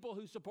how people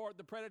who support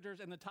the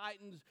Predators and the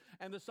Titans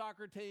and the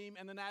soccer team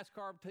and the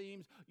NASCAR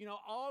teams,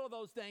 all of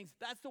those things,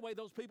 that's the way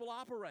those people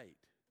operate.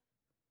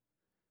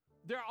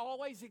 They're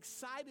always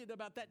excited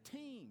about that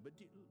team. But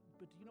do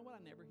you know what I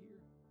never hear?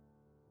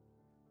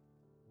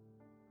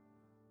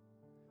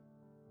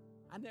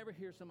 I never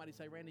hear somebody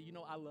say, Randy,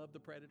 I love the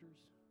Predators.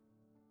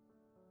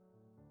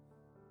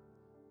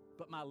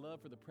 But my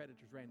love for the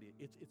Predators, Randy,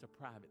 it's a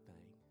private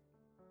thing.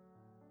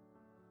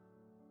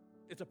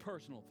 It's a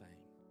personal thing.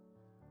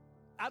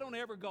 I don't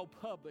ever go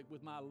public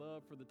with my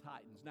love for the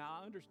Titans. Now,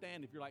 I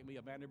understand if you're like me,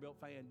 a Vanderbilt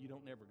fan, you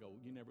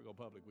never go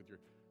public with your.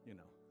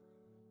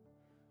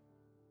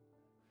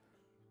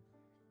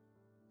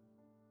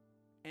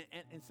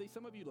 And see,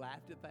 some of you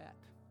laughed at that.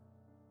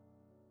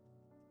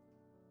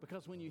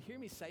 Because when you hear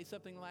me say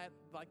something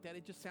like that,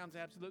 it just sounds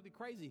absolutely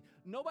crazy.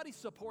 Nobody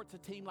supports a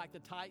team like the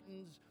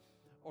Titans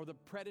or the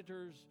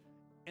Predators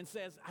and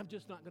says, I'm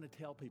just not going to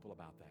tell people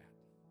about that.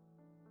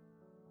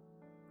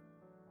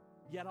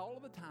 Yet all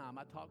of the time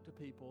I talk to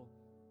people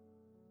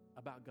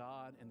about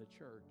God and the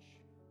church.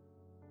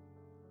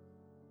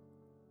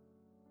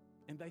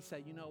 And they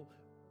say,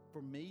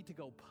 for me to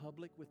go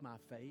public with my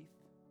faith,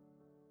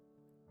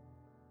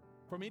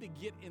 for me to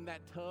get in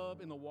that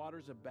tub in the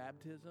waters of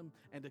baptism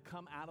and to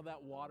come out of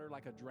that water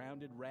like a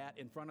drowned rat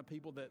in front of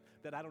people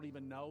that I don't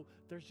even know,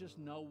 there's just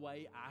no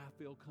way I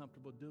feel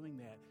comfortable doing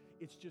that.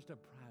 It's just a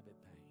private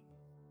thing.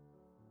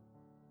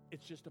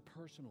 It's just a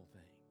personal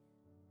thing.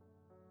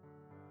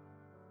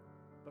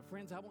 But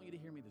friends, I want you to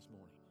hear me this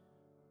morning.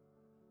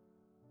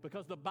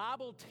 Because the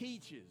Bible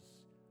teaches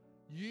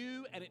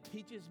you and it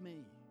teaches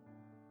me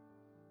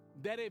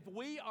that if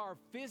we are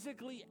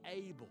physically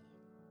able,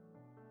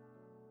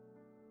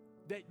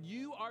 that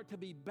you are to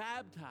be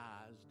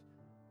baptized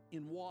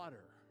in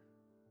water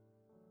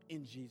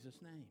in Jesus'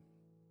 name.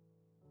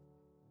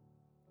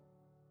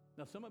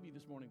 Now, some of you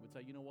this morning would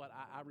say, you know what,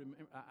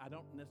 I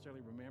don't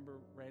necessarily remember,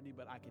 Randy,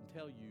 but I can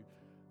tell you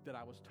that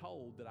I was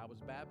told that I was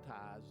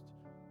baptized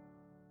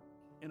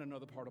in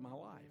another part of my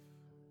life.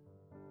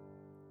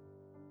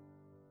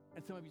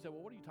 And some of you say,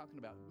 well, what are you talking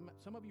about?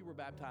 Some of you were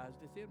baptized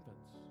as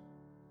infants.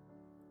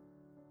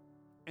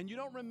 And you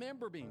don't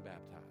remember being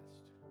baptized.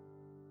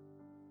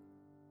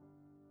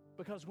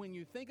 Because when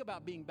you think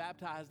about being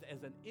baptized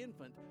as an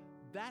infant,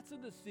 that's a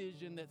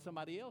decision that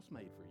somebody else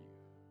made for you.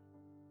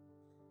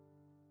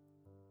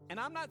 And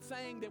I'm not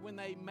saying that when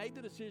they made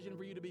the decision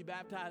for you to be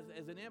baptized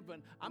as an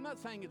infant, I'm not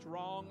saying it's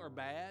wrong or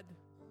bad.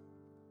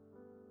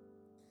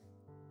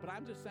 But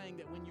I'm just saying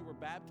that when you were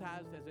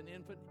baptized as an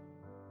infant,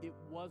 it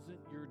wasn't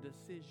your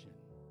decision.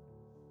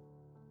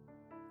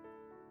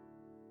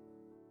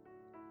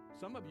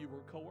 Some of you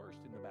were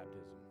coerced into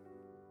baptism.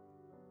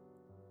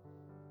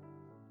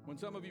 When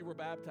some of you were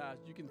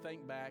baptized, you can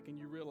think back and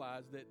you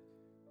realize that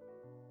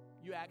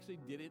you actually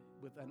did it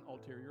with an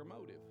ulterior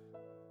motive.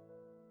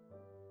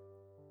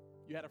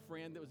 You had a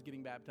friend that was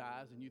getting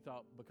baptized and you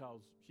thought,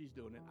 because she's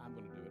doing it, I'm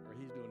going to do it, or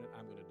he's doing it,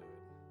 I'm going to do it.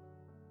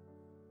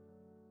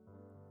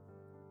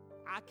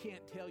 I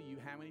can't tell you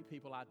how many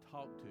people I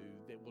talk to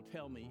that will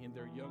tell me in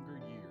their younger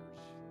years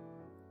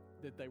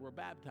that they were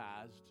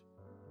baptized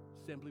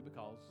simply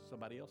because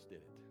somebody else did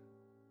it.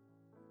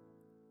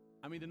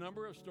 I mean, the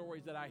number of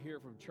stories that I hear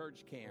from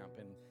church camp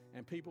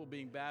and people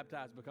being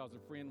baptized because a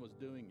friend was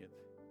doing it,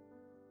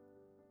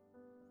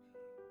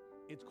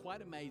 it's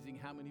quite amazing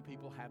how many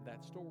people have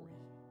that story.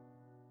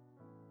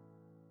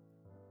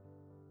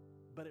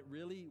 But it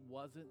really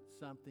wasn't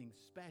something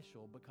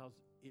special because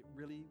it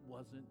really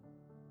wasn't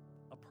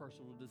a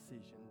personal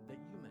decision that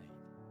you made.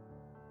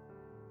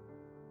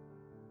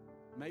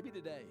 Maybe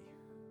today,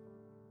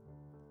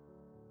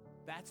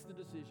 that's the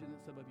decision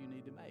that some of you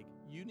need to make.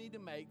 You need to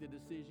make the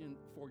decision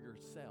for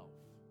yourself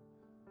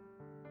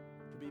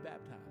to be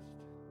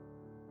baptized.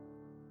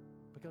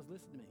 Because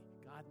listen to me,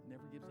 God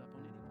never gives up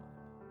on anyone.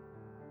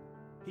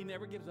 He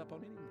never gives up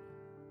on anyone.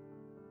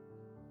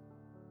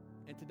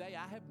 And today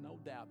I have no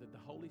doubt that the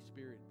Holy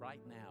Spirit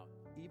right now,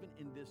 even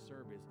in this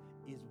service,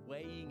 is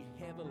weighing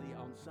heavily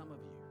on some of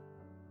you.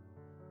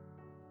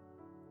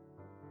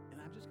 And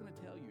I'm just going to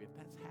tell you, if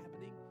that's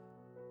happening,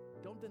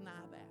 don't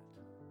deny that.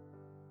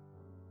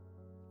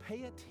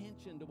 Pay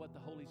attention to what the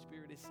Holy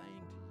Spirit is saying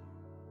to you.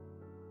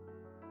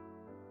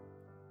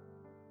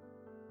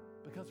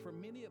 Because for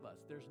many of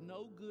us, there's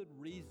no good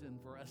reason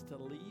for us to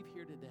leave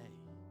here today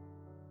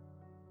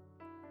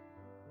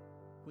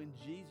when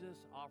Jesus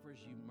offers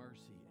you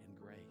mercy and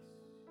grace.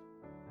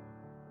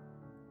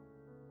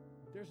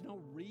 There's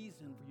no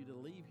reason for you to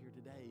leave here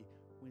today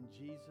when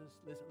Jesus,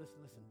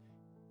 listen,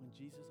 when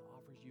Jesus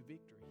offers you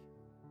victory.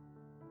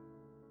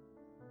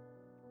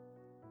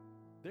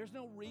 There's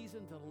no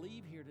reason to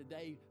leave here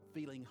today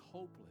feeling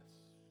hopeless,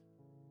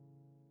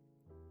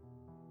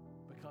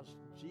 because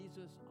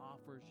Jesus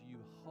offers you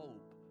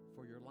hope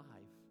for your life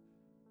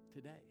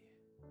today.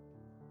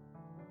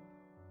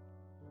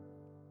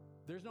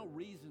 There's no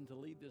reason to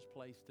leave this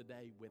place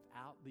today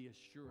without the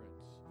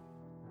assurance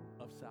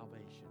of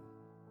salvation,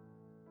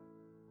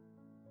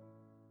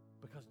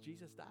 because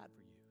Jesus died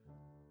for you.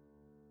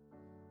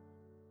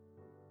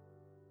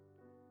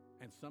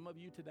 And some of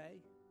you today,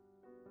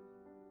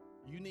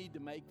 you need to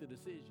make the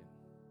decision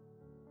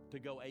to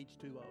go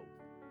H2O.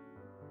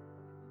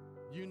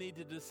 You need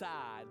to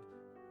decide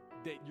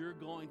that you're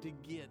going to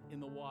get in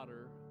the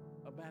water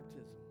of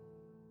baptism.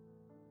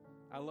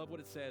 I love what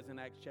it says in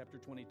Acts chapter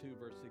 22,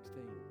 verse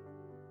 16.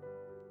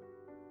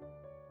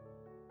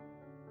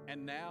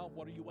 And now,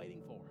 what are you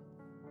waiting for?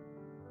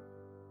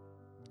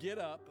 Get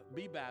up,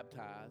 be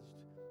baptized,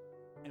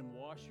 and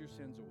wash your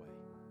sins away,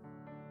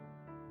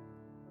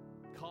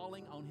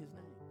 calling on his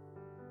name.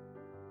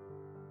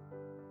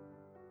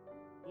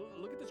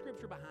 Look at the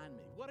scripture behind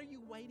me. What are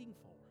you waiting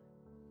for?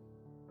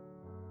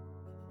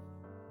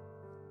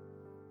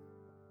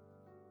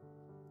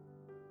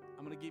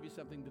 I'm going to give you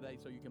something today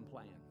so you can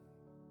plan.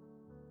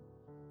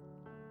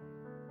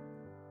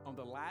 On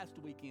the last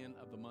weekend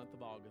of the month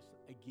of August,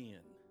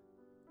 again,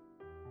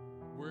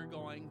 we're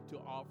going to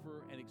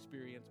offer and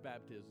experience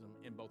baptism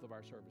in both of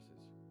our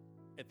services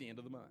at the end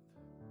of the month.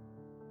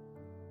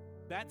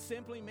 That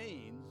simply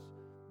means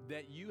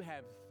that you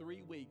have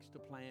 3 weeks to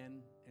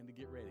plan and to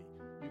get ready.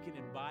 You can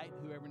invite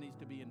whoever needs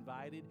to be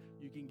invited.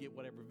 You can get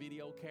whatever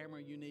video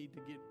camera you need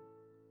to get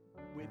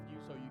with you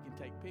so you can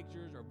take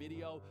pictures or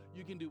video.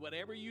 You can do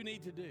whatever you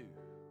need to do.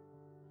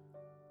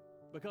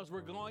 Because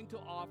we're going to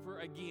offer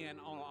again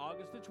on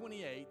August the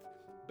 28th,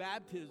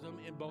 baptism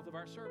in both of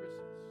our services.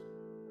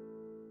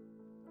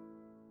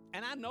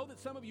 And I know that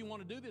some of you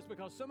want to do this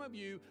because some of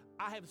you,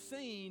 I have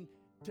seen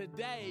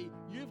today,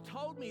 you've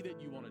told me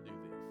that you want to do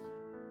this.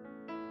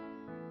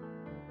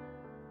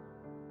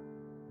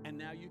 And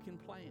now you can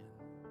plan.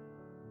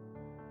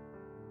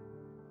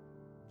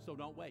 So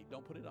don't wait.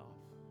 Don't put it off.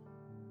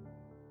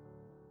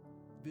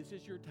 This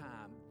is your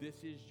time.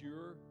 This is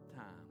your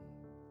time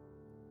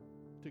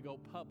to go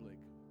public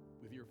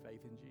with your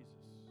faith in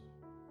Jesus.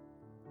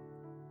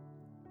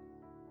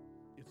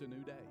 It's a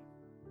new day.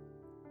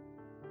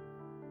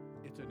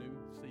 It's a new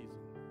season.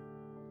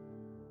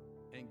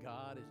 And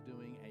God is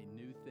doing a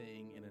new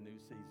thing in a new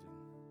season.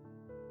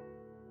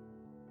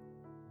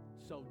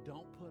 So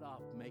don't put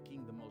off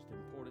making the most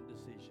important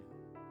decision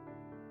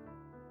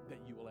that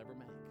you will ever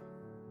make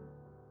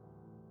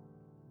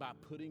by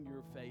putting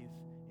your faith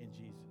in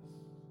Jesus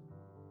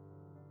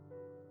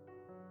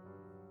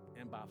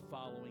and by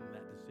following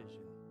that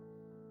decision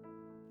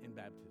in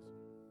baptism.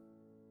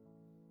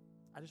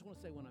 I just want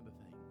to say one other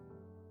thing.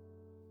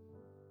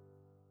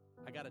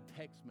 I got a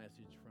text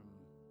message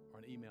or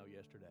an email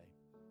yesterday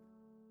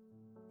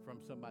from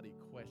somebody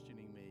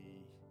questioning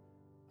me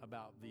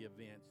about the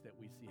events that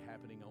we see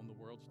happening on the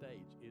world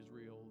stage.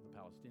 Israel, the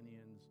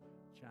Palestinians,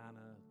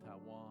 China,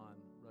 Taiwan,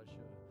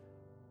 Russia,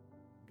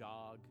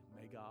 Gog,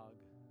 Magog.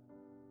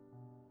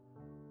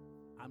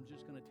 I'm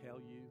just going to tell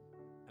you,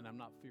 and I'm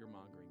not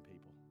fear-mongering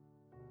people,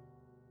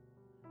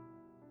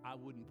 I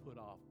wouldn't put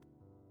off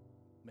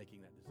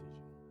making that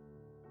decision.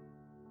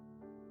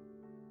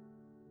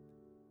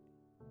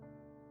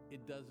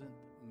 It doesn't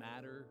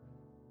matter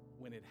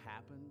when it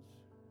happens.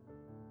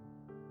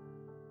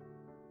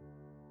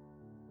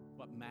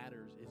 What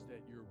matters is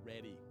that you're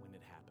ready when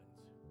it happens.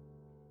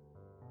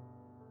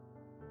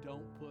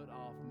 Don't put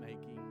off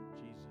making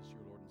Jesus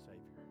your Lord and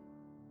Savior.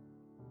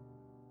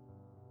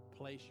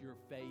 Place your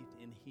faith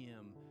in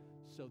Him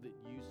so that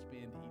you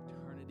spend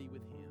eternity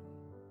with Him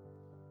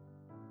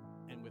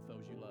and with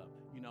those you love.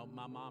 You know,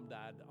 my mom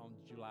died on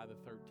July the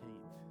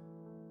 13th.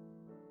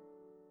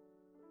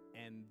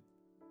 And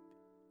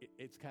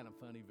it's kind of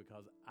funny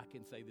because I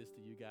can say this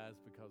to you guys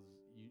because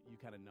you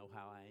kind of know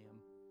how I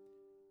am.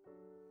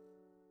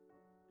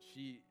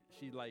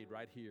 She laid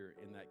right here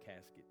in that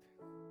casket.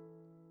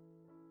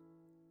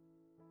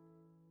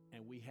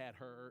 And we had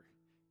her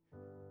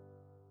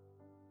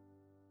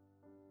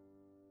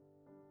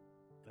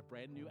in a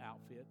brand new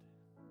outfit,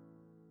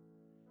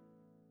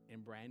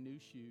 in brand new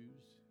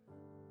shoes,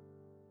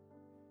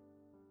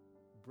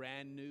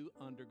 brand new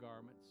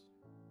undergarments,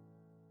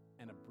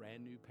 and a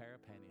brand new pair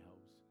of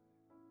pantyhose.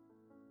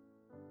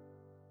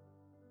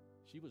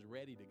 She was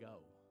ready to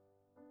go.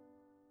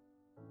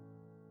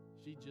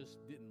 She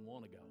just didn't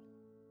want to go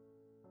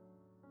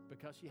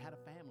because she had a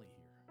family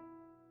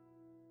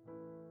here.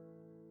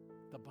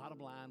 The bottom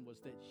line was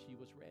that she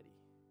was ready.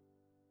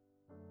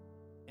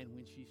 And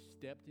when she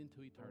stepped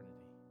into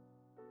eternity,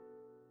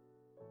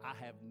 I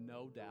have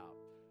no doubt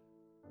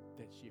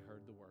that she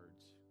heard the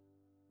words,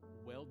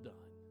 "Well done,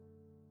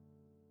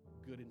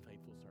 good and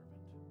faithful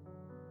servant."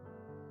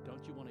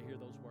 Don't you want to hear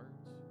those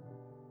words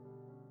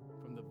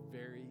from the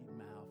very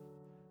mouth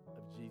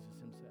of Jesus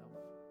Himself?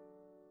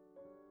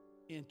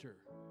 Enter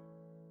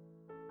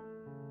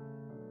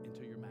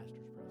into your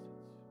Master's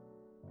presence.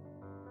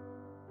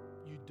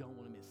 You don't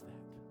want to miss that.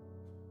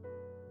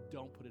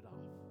 Don't put it off.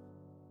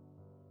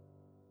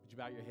 Would you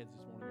bow your heads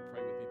this morning and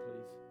pray with me,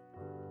 please?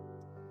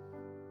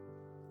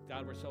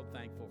 God, we're so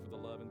thankful for the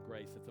love and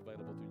grace that's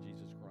available through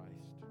Jesus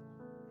Christ.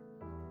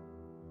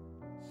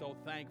 So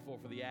thankful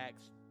for the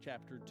Acts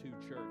chapter 2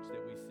 church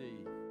that we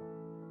see,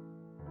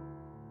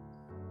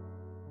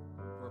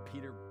 where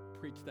Peter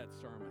preached that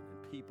sermon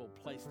and people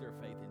placed their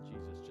faith in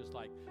Jesus just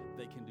like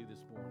they can do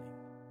this morning.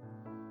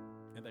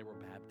 And they were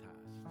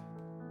baptized.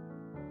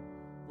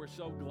 we're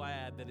so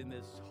glad that in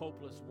this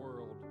hopeless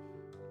world,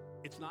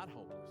 it's not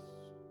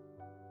hopeless.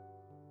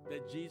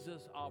 That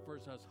Jesus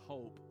offers us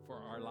hope for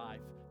our life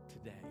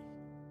today.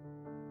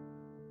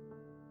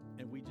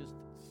 And we just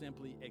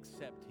simply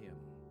accept him.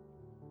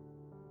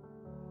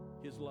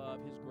 His love,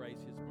 his grace,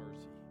 his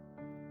mercy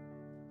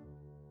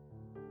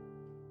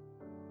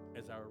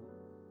as our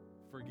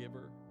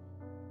forgiver,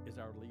 as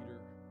our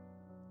leader,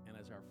 and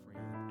as our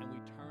friend. And we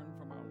turn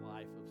from our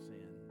life of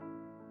sin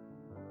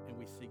and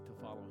we seek to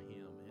follow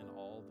him in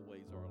all the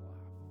ways of our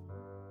life.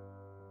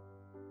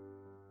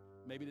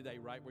 Maybe today,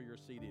 right where you're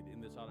seated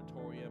in this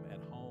auditorium,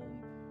 at home,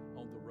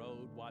 on the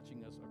road,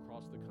 watching us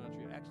across the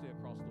country, actually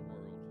across the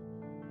world.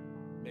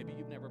 Maybe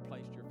you've never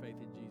placed your faith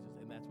in Jesus,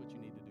 and that's what you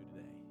need to do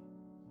today.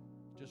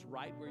 Just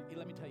right where,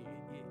 let me tell you,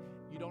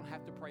 you don't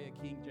have to pray a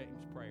King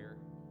James prayer.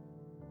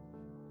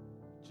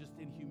 Just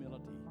in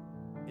humility,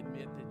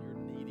 admit that you're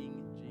needing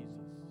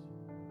Jesus,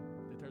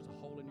 that there's a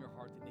hole in your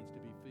heart that needs to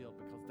be filled,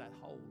 because that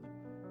hole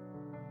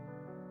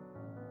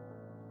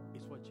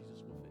is what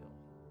Jesus will fill.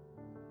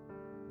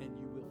 And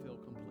you will feel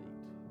complete.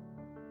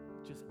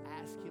 Just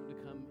ask him to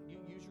come. You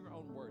use your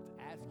own words.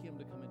 Ask him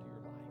to come into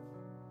your life.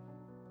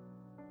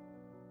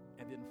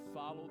 And then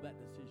follow that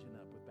decision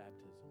up with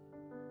baptism.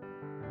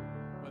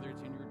 Whether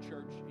it's in your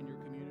church, in your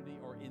community,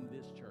 or in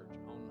this church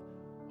on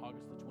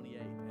August the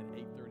 28th at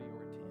 8:30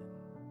 or at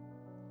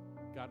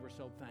 10. God, we're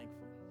so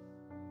thankful.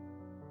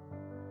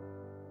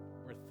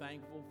 We're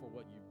thankful for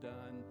what you've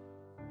done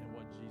and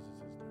what Jesus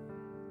has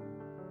done.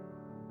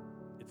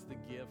 It's the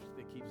gift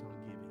that keeps on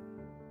giving.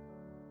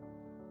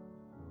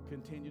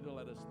 Continue to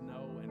let us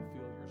know and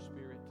feel your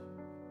Spirit.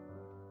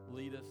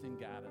 Lead us and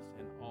guide us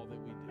in all that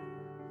we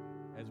do.